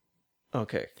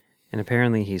 Okay. And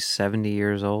apparently he's 70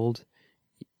 years old.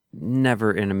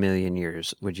 Never in a million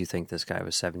years would you think this guy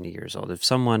was 70 years old. If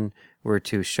someone were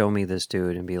to show me this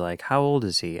dude and be like, how old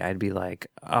is he? I'd be like,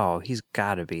 oh, he's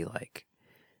got to be like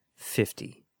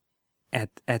 50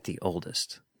 at the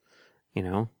oldest. You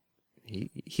know?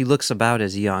 He looks about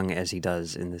as young as he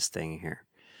does in this thing here.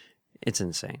 It's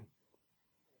insane.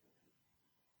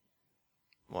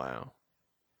 Wow.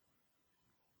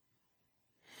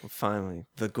 Well, finally,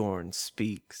 the Gorn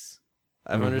speaks.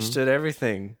 I've understood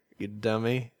everything, you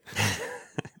dummy.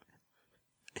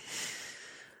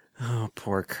 Oh,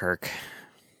 poor Kirk.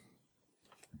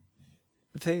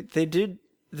 They did.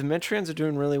 The Metreons are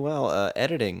doing really well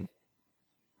editing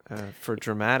for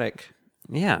dramatic.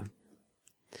 Yeah.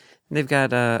 They've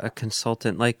got a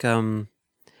consultant like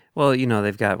well, you know,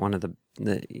 they've got one of the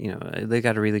you know, they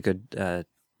got a really good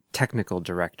technical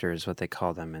director is what they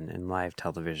call them in live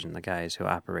television, the guys who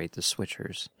operate the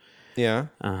switchers. Yeah.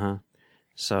 Uh-huh.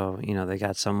 So, you know, they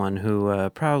got someone who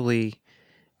probably,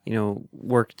 you know,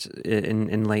 worked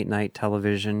in late night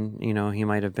television. You know, he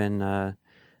might have been a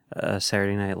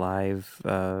Saturday Night Live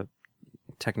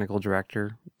technical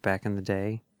director back in the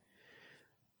day.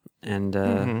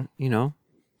 And, you know,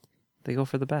 they go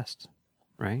for the best,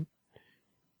 right?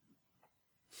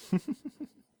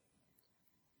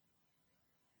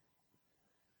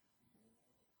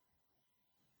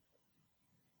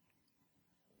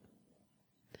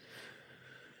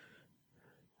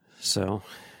 So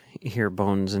here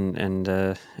Bones and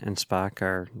Spock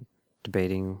are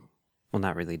debating, well,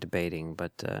 not really debating,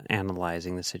 but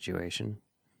analyzing the situation.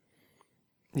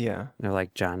 Yeah. They're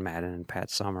like John Madden and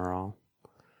Pat Summerall.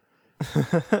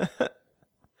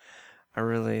 I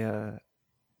really,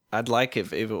 I'd like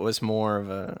if it was more of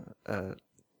a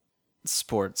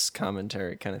sports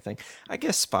commentary kind of thing. I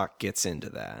guess Spock gets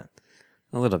into that.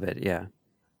 A little bit, yeah.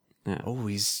 Yeah. Oh,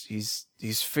 he's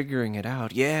figuring it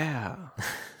out. Yeah.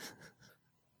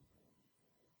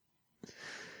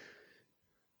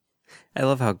 I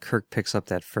love how Kirk picks up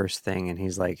that first thing and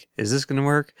he's like, is this going to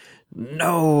work?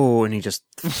 No! And he just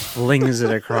flings it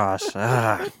across.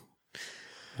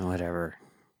 Whatever.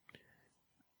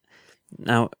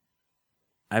 Now,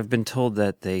 I've been told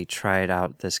that they tried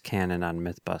out this canon on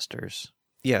Mythbusters.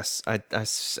 Yes,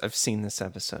 I've seen this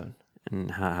episode.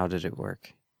 And how did it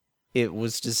work? It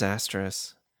was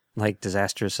disastrous. Like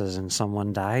disastrous as in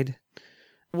someone died?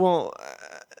 Well,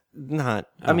 not.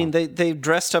 Oh. I mean, they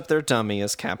dressed up their dummy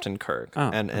as Captain Kirk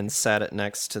and sat it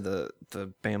next to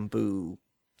the bamboo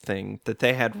thing that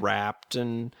they had wrapped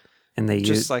and they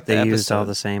just like they the used all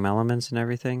the same elements and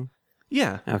everything.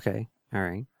 Yeah. Okay. All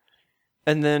right.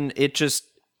 And then it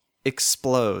just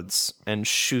explodes and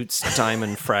shoots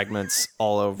diamond fragments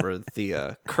all over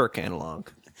the Kirk analog.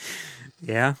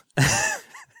 Yeah.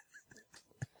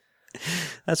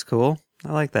 That's cool.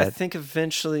 I like that. I think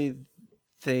eventually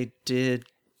they did,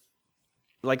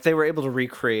 like they were able to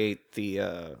recreate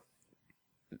the,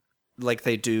 like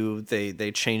they do.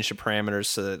 They change the parameters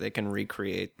so that they can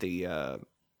recreate the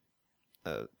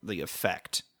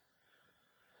effect.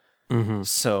 Mm-hmm.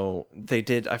 So they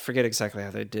did. I forget exactly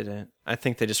how they did it. I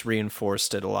think they just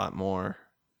reinforced it a lot more.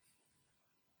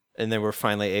 And they were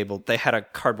finally able. They had a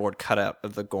cardboard cutout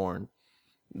of the Gorn,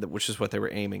 which is what they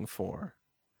were aiming for.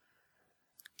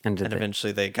 And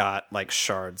eventually they got like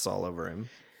shards all over him.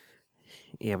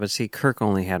 Yeah, but see, Kirk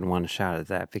only had one shot at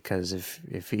that because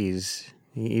if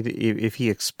he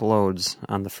explodes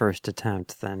on the first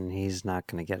attempt, then he's not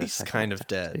going to get a second. He's kind of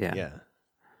dead. Yeah.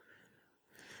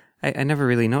 I never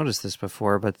really noticed this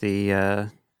before, but the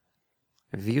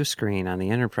view screen on the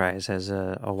Enterprise has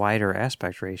a wider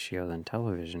aspect ratio than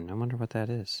television. I wonder what that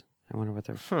is. I wonder what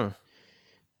they're...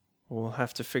 We'll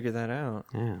have to figure that out.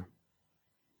 Yeah.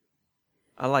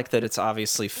 I like that it's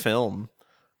obviously film,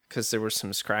 because there were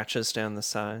some scratches down the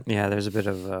side. Yeah, there's a bit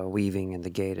of weaving in the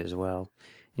gate as well.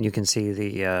 And you can see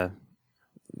the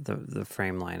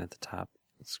frame line at the top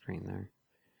of the screen there.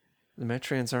 The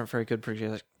Metrians aren't very good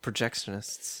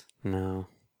projectionists. No.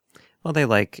 Well, they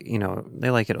like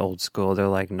it old school. They're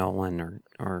like Nolan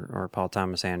or Paul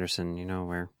Thomas Anderson,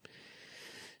 where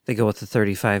they go with the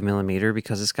 35 millimeter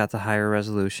because it's got the higher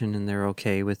resolution and they're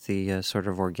okay with the sort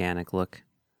of organic look.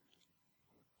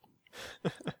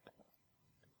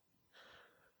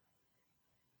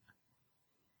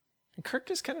 Kirk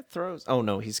just kind of throws... Oh,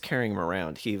 no, he's carrying him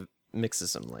around. He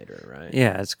mixes them later, right?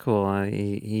 Yeah, it's cool.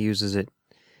 He uses it.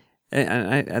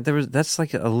 That's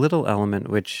like a little element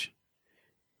which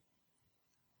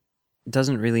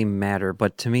doesn't really matter,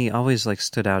 but to me always like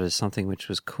stood out as something which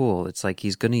was cool. It's like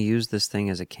he's going to use this thing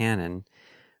as a cannon,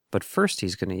 but first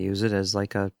he's going to use it as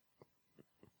like a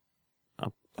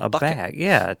bag,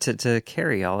 yeah, to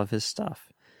carry all of his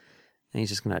stuff. And he's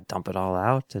just going to dump it all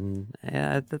out, and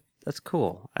yeah, that's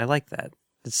cool. I like that.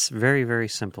 It's very, very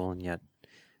simple and yet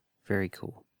very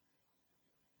cool.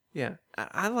 Yeah,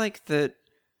 I like that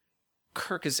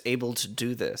Kirk is able to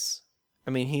do this. I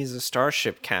mean, he's a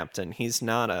starship captain. He's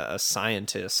not a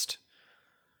scientist,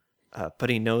 but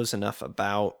he knows enough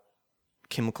about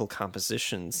chemical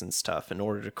compositions and stuff in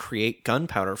order to create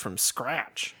gunpowder from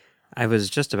scratch. I was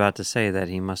just about to say that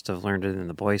he must have learned it in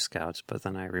the Boy Scouts, but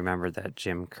then I remembered that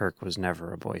Jim Kirk was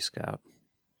never a Boy Scout.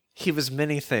 He was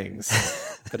many things,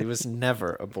 but he was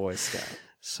never a Boy Scout.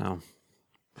 So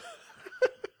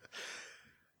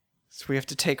we have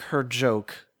to take her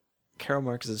joke, Carol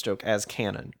Marcus's joke, as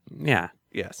canon. Yeah.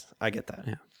 Yes, I get that.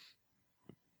 Yeah.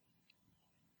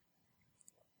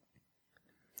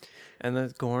 And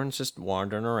the Gorn's just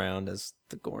wandering around as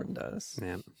the Gorn does.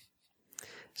 Yeah.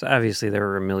 So obviously there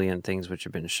were a million things which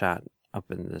have been shot up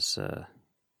in this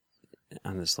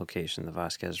on this location, the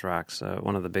Vasquez Rocks.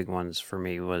 One of the big ones for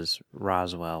me was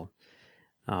Roswell,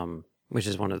 which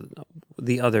is one of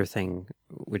the other thing,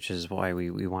 which is why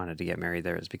we wanted to get married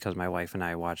there, is because my wife and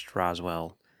I watched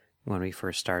Roswell when we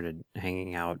first started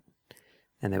hanging out,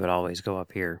 and they would always go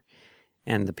up here.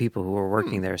 And the people who were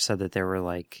working there said that they were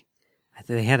like,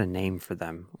 they had a name for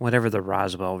them, whatever the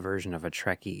Roswell version of a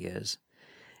Trekkie is.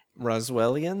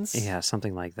 Roswellians? Yeah,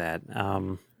 something like that.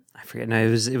 I forget. No,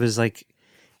 it was like,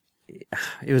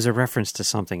 it was a reference to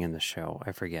something in the show.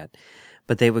 I forget.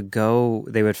 But they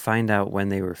would find out when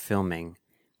they were filming,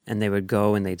 and they would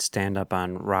go and they'd stand up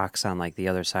on rocks on like the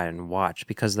other side and watch,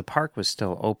 because the park was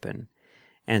still open.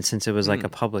 And since it was like a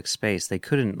public space, they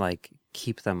couldn't like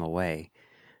keep them away.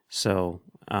 So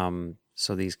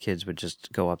these kids would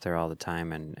just go up there all the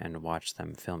time and watch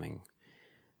them filming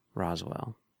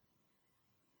Roswell.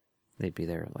 They'd be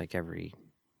there like every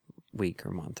week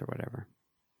or month or whatever.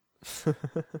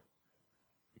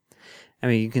 I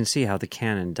mean, you can see how the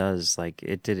cannon does, like,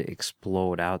 it did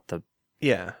explode out the...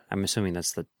 Yeah. I'm assuming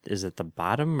is it the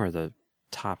bottom or the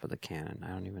top of the cannon? I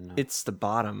don't even know. It's the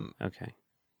bottom. Okay.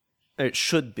 It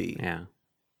should be. Yeah.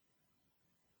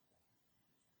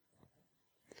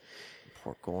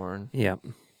 Poor Gorn. Yep.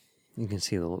 You can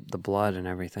see the blood and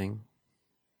everything.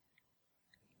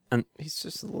 And he's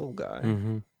just a little guy.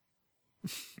 Mm-hmm.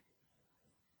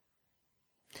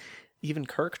 Even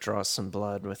Kirk draws some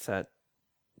blood with that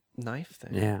knife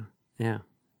thing. Yeah, yeah.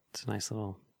 It's a nice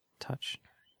little touch.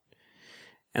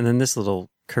 And then this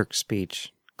little Kirk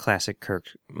speech, classic Kirk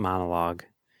monologue,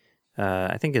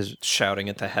 I think is... shouting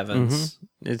at the heavens.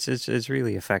 Mm-hmm. It's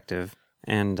really effective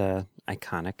and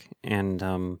iconic,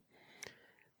 and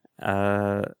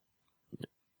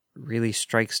really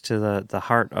strikes to the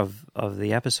heart of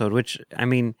the episode, which, I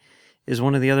mean, is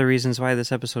one of the other reasons why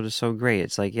this episode is so great.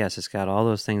 It's like, yes, it's got all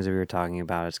those things that we were talking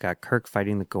about. It's got Kirk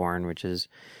fighting the Gorn, which is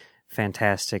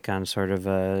fantastic on sort of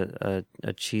a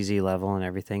cheesy level and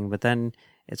everything. But then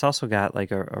it's also got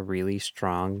like a really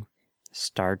strong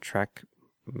Star Trek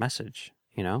message,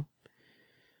 you know?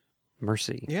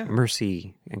 Mercy. Yeah.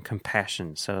 Mercy and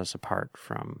compassion set us apart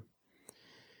from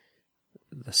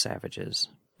the savages.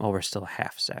 Well, we're still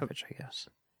half savage, I guess.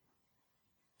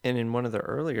 And in one of the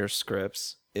earlier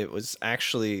scripts, it was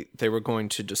actually they were going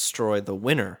to destroy the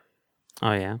winner.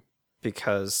 Oh, yeah?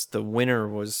 Because the winner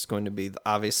was going to be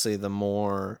obviously the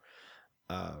more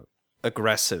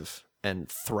aggressive and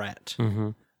threat. Mm-hmm.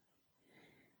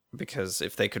 Because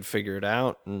if they could figure it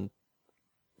out and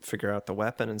figure out the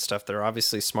weapon and stuff, they're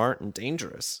obviously smart and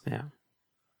dangerous. Yeah.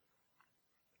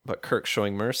 But Kirk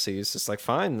showing mercy is just like,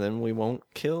 fine, then we won't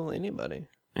kill anybody.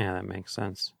 Yeah, that makes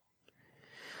sense.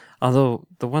 Although,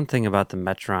 the one thing about the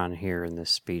Metron here in this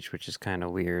speech, which is kind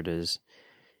of weird, is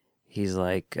he's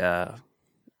like,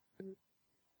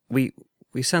 we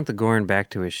sent the Gorn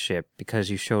back to his ship because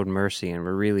you showed mercy and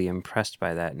we're really impressed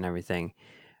by that and everything.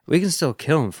 We can still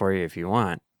kill him for you if you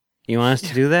want. You want us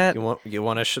to do that? You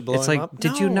want us to blow it's him like, up?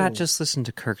 Did you No. not just listen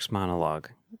to Kirk's monologue?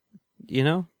 You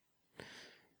know?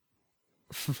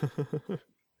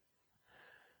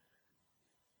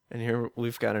 And here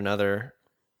we've got another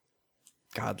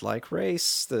godlike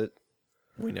race that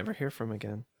we never hear from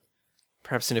again.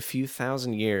 Perhaps in a few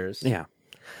thousand years. Yeah.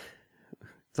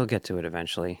 They'll get to it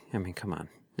eventually. I mean, come on.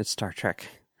 It's Star Trek.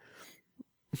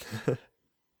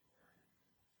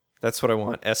 That's what I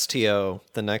want. STO,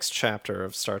 the next chapter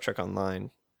of Star Trek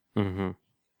Online, Mm-hmm.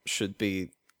 should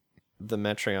be the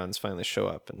Metreons finally show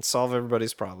up and solve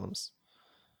everybody's problems.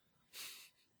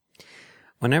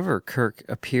 Whenever Kirk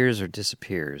appears or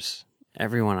disappears,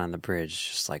 everyone on the bridge is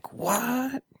just like,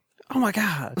 what? Oh my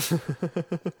God.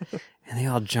 And they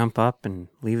all jump up and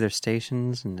leave their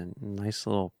stations and a nice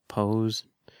little pose.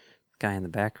 Guy in the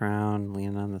background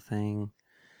leaning on the thing.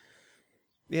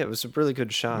 Yeah, it was a really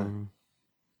good shot.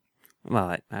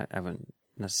 Well, I wouldn't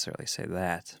necessarily say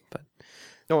that, but...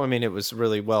 No, I mean, it was a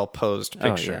really well posed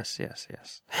picture. Oh,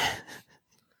 yes.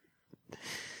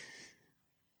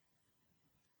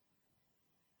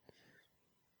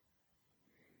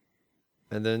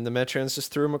 And then the Metreons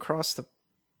just threw him across the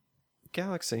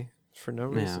galaxy for no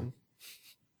reason.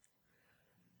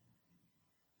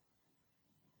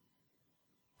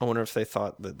 I wonder if they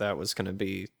thought that that was going to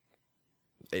be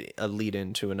a lead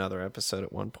into another episode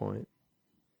at one point.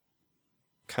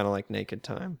 Kind of like Naked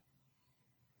Time.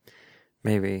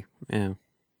 Maybe, yeah.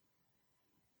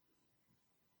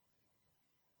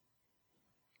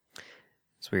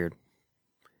 It's weird.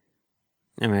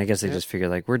 I mean, I guess they just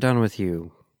figured, like, we're done with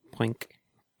you. Plink,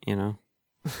 you know?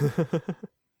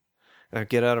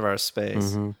 Get out of our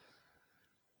space. Mm-hmm.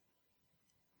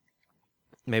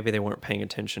 Maybe they weren't paying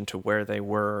attention to where they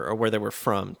were or where they were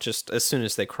from. Just as soon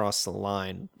as they cross the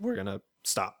line, we're going to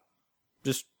stop.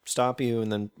 Just stop you,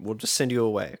 and then we'll just send you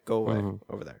away. Go away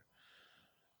over there.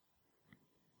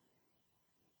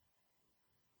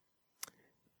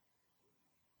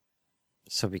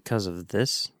 So because of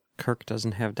this, Kirk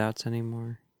doesn't have doubts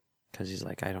anymore? Because he's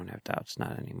like, I don't have doubts,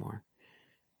 not anymore.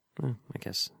 Well, I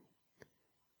guess.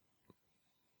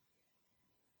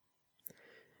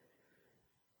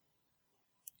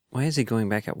 Why is he going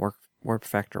back at warp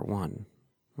factor 1?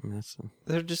 I mean,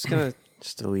 They're just going to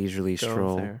just a leisurely go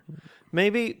stroll. there.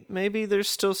 Maybe there's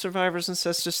still survivors in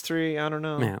Cestus III. I don't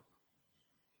know. Yeah.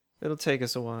 It'll take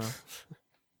us a while.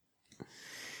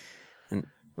 And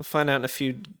we'll find out in a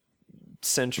few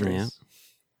centuries.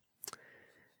 Yeah.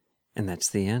 And that's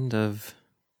the end of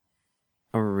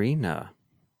Arena.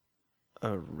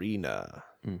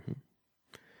 Mm-hmm.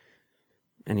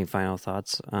 Any final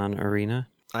thoughts on Arena?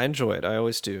 I enjoy it. I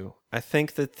always do. I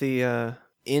think that the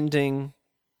ending,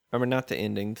 I mean, not the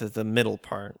ending, the middle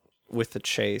part with the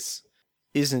chase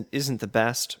isn't the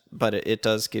best, but it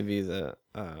does give you the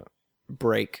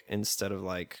break instead of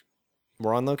like,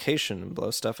 we're on location and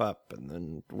blow stuff up, and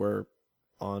then we're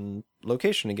on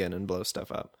location again and blow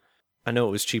stuff up. I know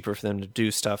it was cheaper for them to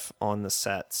do stuff on the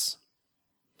sets,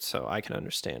 so I can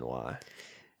understand why.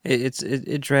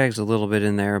 It drags a little bit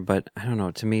in there, but I don't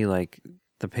know. To me, like,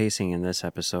 the pacing in this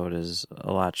episode is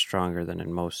a lot stronger than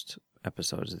in most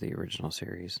episodes of the original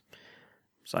series,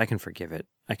 so I can forgive it.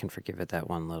 That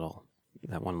one little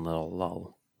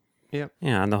lull. Yeah.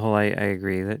 Yeah. On the whole, I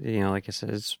agree that, you know, like I said,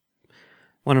 it's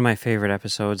one of my favorite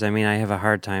episodes. I mean, I have a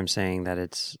hard time saying that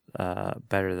it's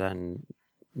better than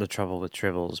The Trouble with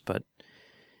Tribbles, but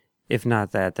if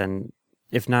not that, then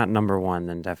if not number one,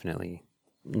 then definitely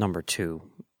number two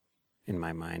in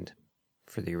my mind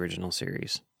for the original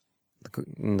series.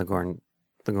 The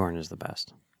Gorn is the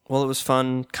best. Well, it was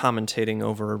fun commentating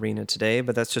over Arena today,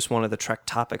 but that's just one of the Trek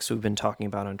topics we've been talking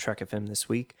about on Trek FM this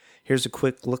week. Here's a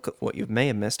quick look at what you may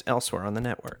have missed elsewhere on the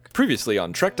network. Previously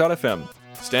on Trek.fm,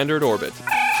 Standard Orbit.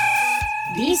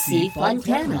 DC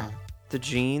Fontana. The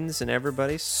Jeans and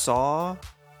everybody saw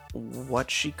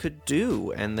what she could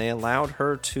do, and they allowed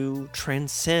her to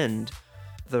transcend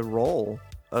the role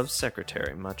of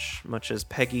secretary, much as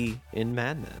Peggy in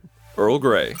Mad Men. Earl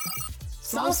Grey.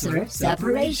 Saucer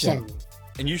separation.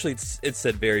 And usually it's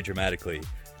said very dramatically.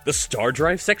 The star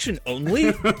drive section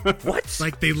only? What?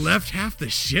 Like they left half the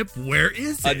ship? Where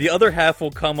is it? The other half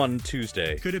will come on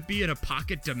Tuesday. Could it be in a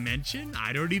pocket dimension?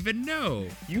 I don't even know.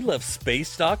 You left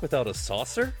space dock without a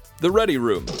saucer? The Ready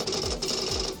Room.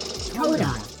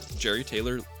 Coda. Jerry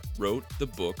Taylor wrote the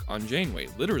book on Janeway.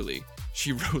 Literally,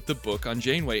 she wrote the book on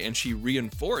Janeway, and she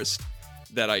reinforced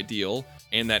that ideal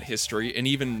and that history and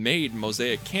even made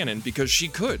Mosaic canon because she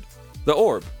could. The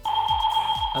Orb.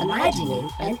 Imagining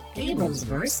an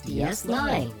Abramsverse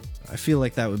DS9. I feel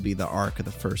like that would be the arc of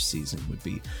the first season, would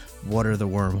be, what are the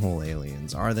wormhole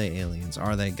aliens? Are they aliens?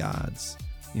 Are they gods?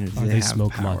 You know, do are they have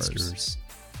smoke powers? monsters?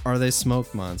 Are they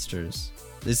smoke monsters?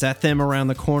 Is that them around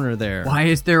the corner there? Why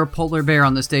is there a polar bear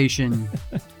on the station?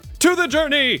 To the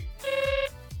journey!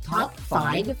 Top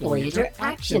 5 Voyager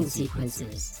action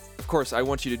sequences. Of course, I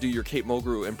want you to do your Kate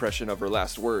Mulgrew impression of her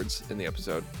last words in the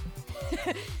episode.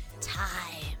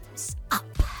 Time's up.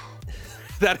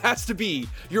 That has to be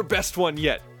your best one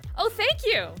yet. Oh, thank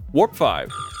you. Warp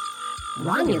 5.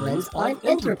 Romulans on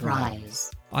Enterprise.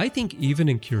 I think even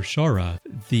in Kirshara,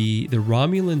 the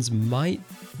Romulans might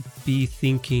be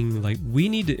thinking, like, we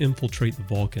need to infiltrate the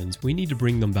Vulcans. We need to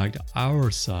bring them back to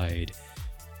our side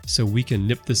so we can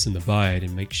nip this in the bud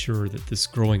and make sure that this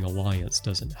growing alliance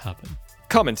doesn't happen.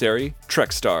 Commentary,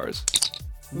 Trek Stars.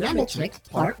 Nemetric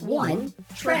Part 1,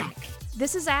 Trek.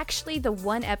 This is actually the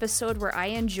one episode where I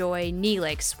enjoy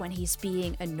Neelix when he's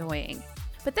being annoying.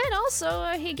 But then also,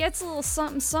 he gets a little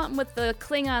something with the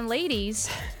Klingon ladies.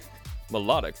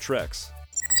 Melodic Treks.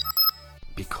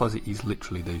 Because it is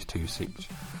literally these two ships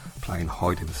playing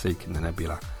hide and seek in the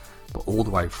nebula, but all the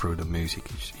way through the music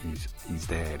is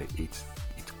there. It's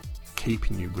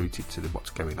keeping you rooted to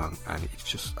what's going on, and it's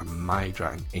just a major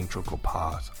and integral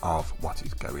part of what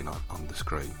is going on the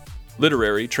screen.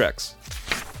 Literary Treks.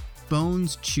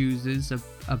 Bones chooses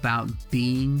about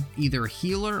being either a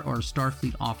healer or a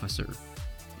Starfleet officer.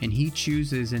 And he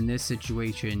chooses in this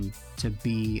situation to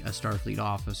be a Starfleet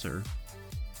officer.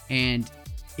 And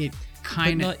it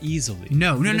kind of... But not easily.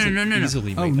 No.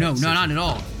 Easily oh, no, not at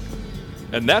all.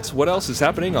 And that's what else is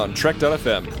happening on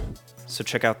Trek.fm. So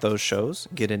check out those shows.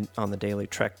 Get in on the Daily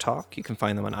Trek Talk. You can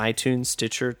find them on iTunes,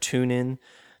 Stitcher, TuneIn,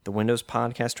 the Windows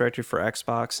Podcast Directory for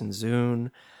Xbox and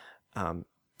Zune.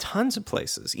 Tons of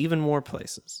places, even more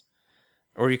places.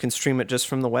 Or you can stream it just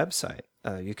from the website.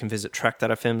 You can visit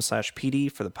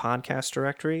trek.fm/pd for the podcast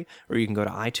directory, or you can go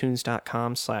to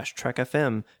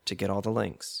itunes.com/trekfm to get all the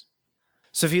links.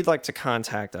 So if you'd like to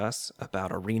contact us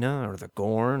about Arena or the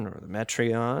Gorn or the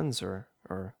Metreons or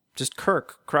just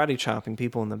Kirk karate chopping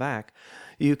people in the back,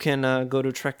 you can go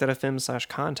to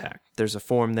trek.fm/contact. There's a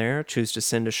form there. Choose to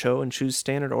send a show and choose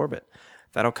Standard Orbit.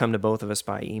 That'll come to both of us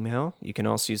by email. You can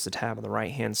also use the tab on the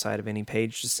right-hand side of any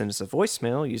page to send us a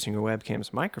voicemail using your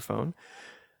webcam's microphone.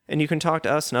 And you can talk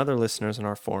to us and other listeners on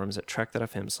our forums at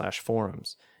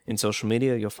trek.fm/forums. In social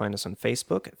media, you'll find us on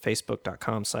Facebook at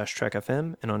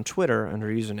facebook.com/trekfm and on Twitter under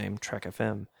username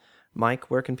trekfm.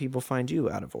 Mike, where can people find you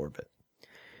out of orbit?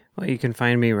 Well, you can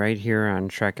find me right here on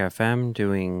Trek FM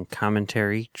doing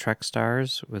commentary Trek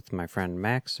Stars with my friend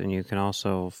Max, and you can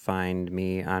also find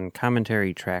me on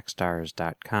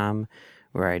commentarytrackstars.com,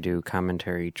 where I do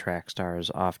commentary Track Stars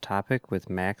off topic with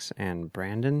Max and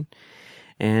Brandon.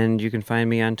 And you can find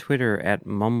me on Twitter at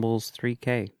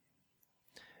Mumbles3K.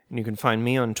 And you can find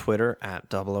me on Twitter at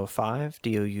 005,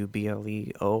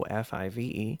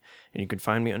 DOUBLEOFIVE. And you can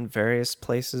find me on various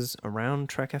places around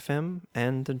Trek FM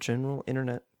and the general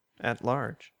internet at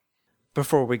large.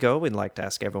 Before we go, we'd like to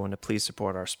ask everyone to please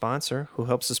support our sponsor, who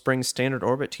helps us bring Standard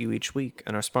Orbit to you each week.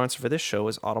 And our sponsor for this show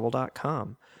is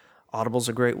Audible.com. Audible's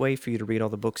a great way for you to read all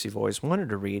the books you've always wanted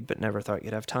to read but never thought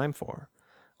you'd have time for.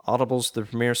 Audible's the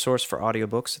premier source for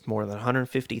audiobooks with more than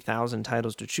 150,000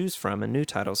 titles to choose from and new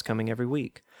titles coming every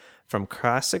week. From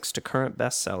classics to current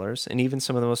bestsellers, and even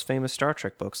some of the most famous Star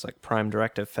Trek books like Prime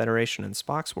Directive, Federation, and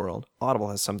Spock's World, Audible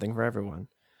has something for everyone.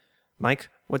 Mike,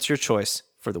 what's your choice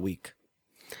for the week?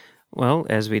 Well,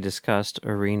 as we discussed,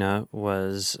 Arena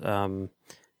was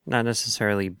not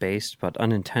necessarily based, but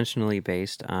unintentionally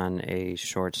based on a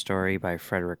short story by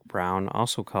Frederick Brown,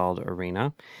 also called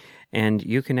Arena. And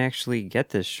you can actually get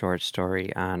this short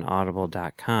story on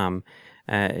audible.com,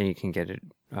 and you can get it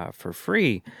for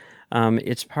free.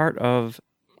 It's part of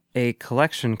a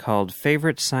collection called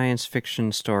Favorite Science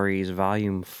Fiction Stories,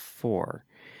 Volume 4.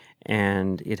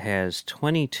 And it has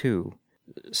 22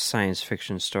 science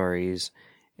fiction stories,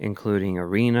 including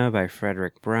Arena by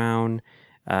Frederick Brown.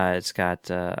 It's got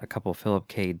a couple Philip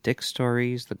K. Dick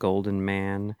stories, The Golden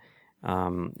Man,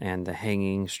 and The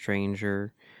Hanging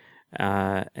Stranger.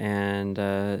 And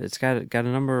it's got a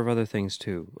number of other things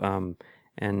too.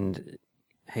 And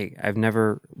hey, I've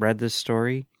never read this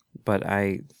story, but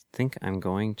I think I'm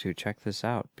going to check this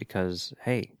out because,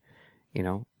 hey,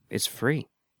 it's free.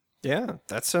 Yeah,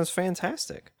 that sounds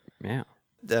fantastic. Yeah.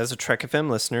 As a Trek FM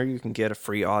listener, you can get a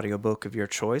free audiobook of your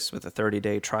choice with a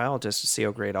 30-day trial just to see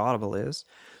how great Audible is.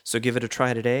 So give it a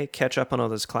try today. Catch up on all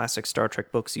those classic Star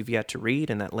Trek books you've yet to read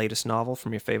and that latest novel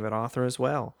from your favorite author as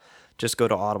well. Just go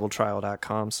to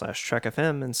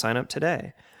audibletrial.com/TrekFM and sign up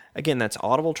today. Again, that's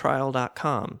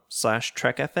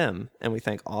audibletrial.com/TrekFM, and we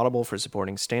thank Audible for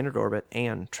supporting Standard Orbit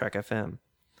and Trek FM.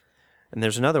 And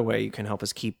there's another way you can help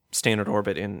us keep Standard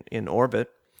Orbit in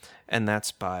orbit, and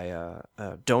that's by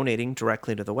donating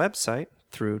directly to the website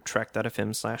through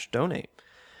trek.fm/donate.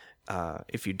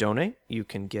 If you donate, you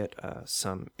can get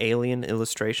some Alien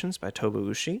illustrations by Tobu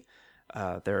Ushi.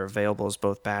 They're available as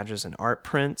both badges and art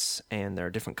prints, and there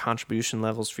are different contribution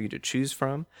levels for you to choose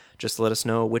from. Just let us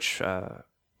know which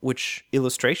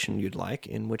illustration you'd like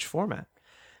in which format.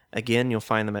 Again, you'll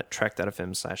find them at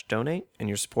trek.fm/donate, and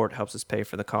your support helps us pay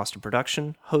for the cost of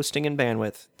production, hosting, and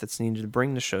bandwidth that's needed to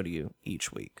bring the show to you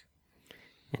each week.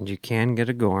 And you can get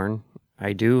a Gorn.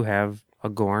 I do have a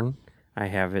Gorn. I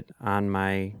have it on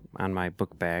my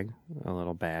book bag, a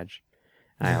little badge.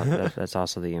 That's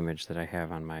also the image that I have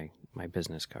on my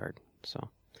business card.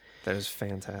 So that is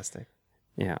fantastic.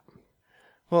 Yeah.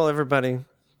 Well, everybody,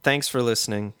 thanks for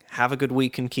listening. Have a good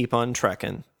week and keep on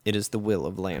trekking. It is the will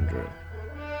of Landru.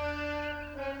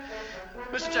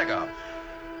 Mr. Chekhov,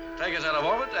 take us out of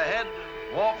orbit ahead,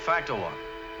 warp factor 1.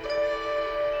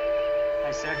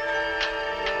 Hi, sir.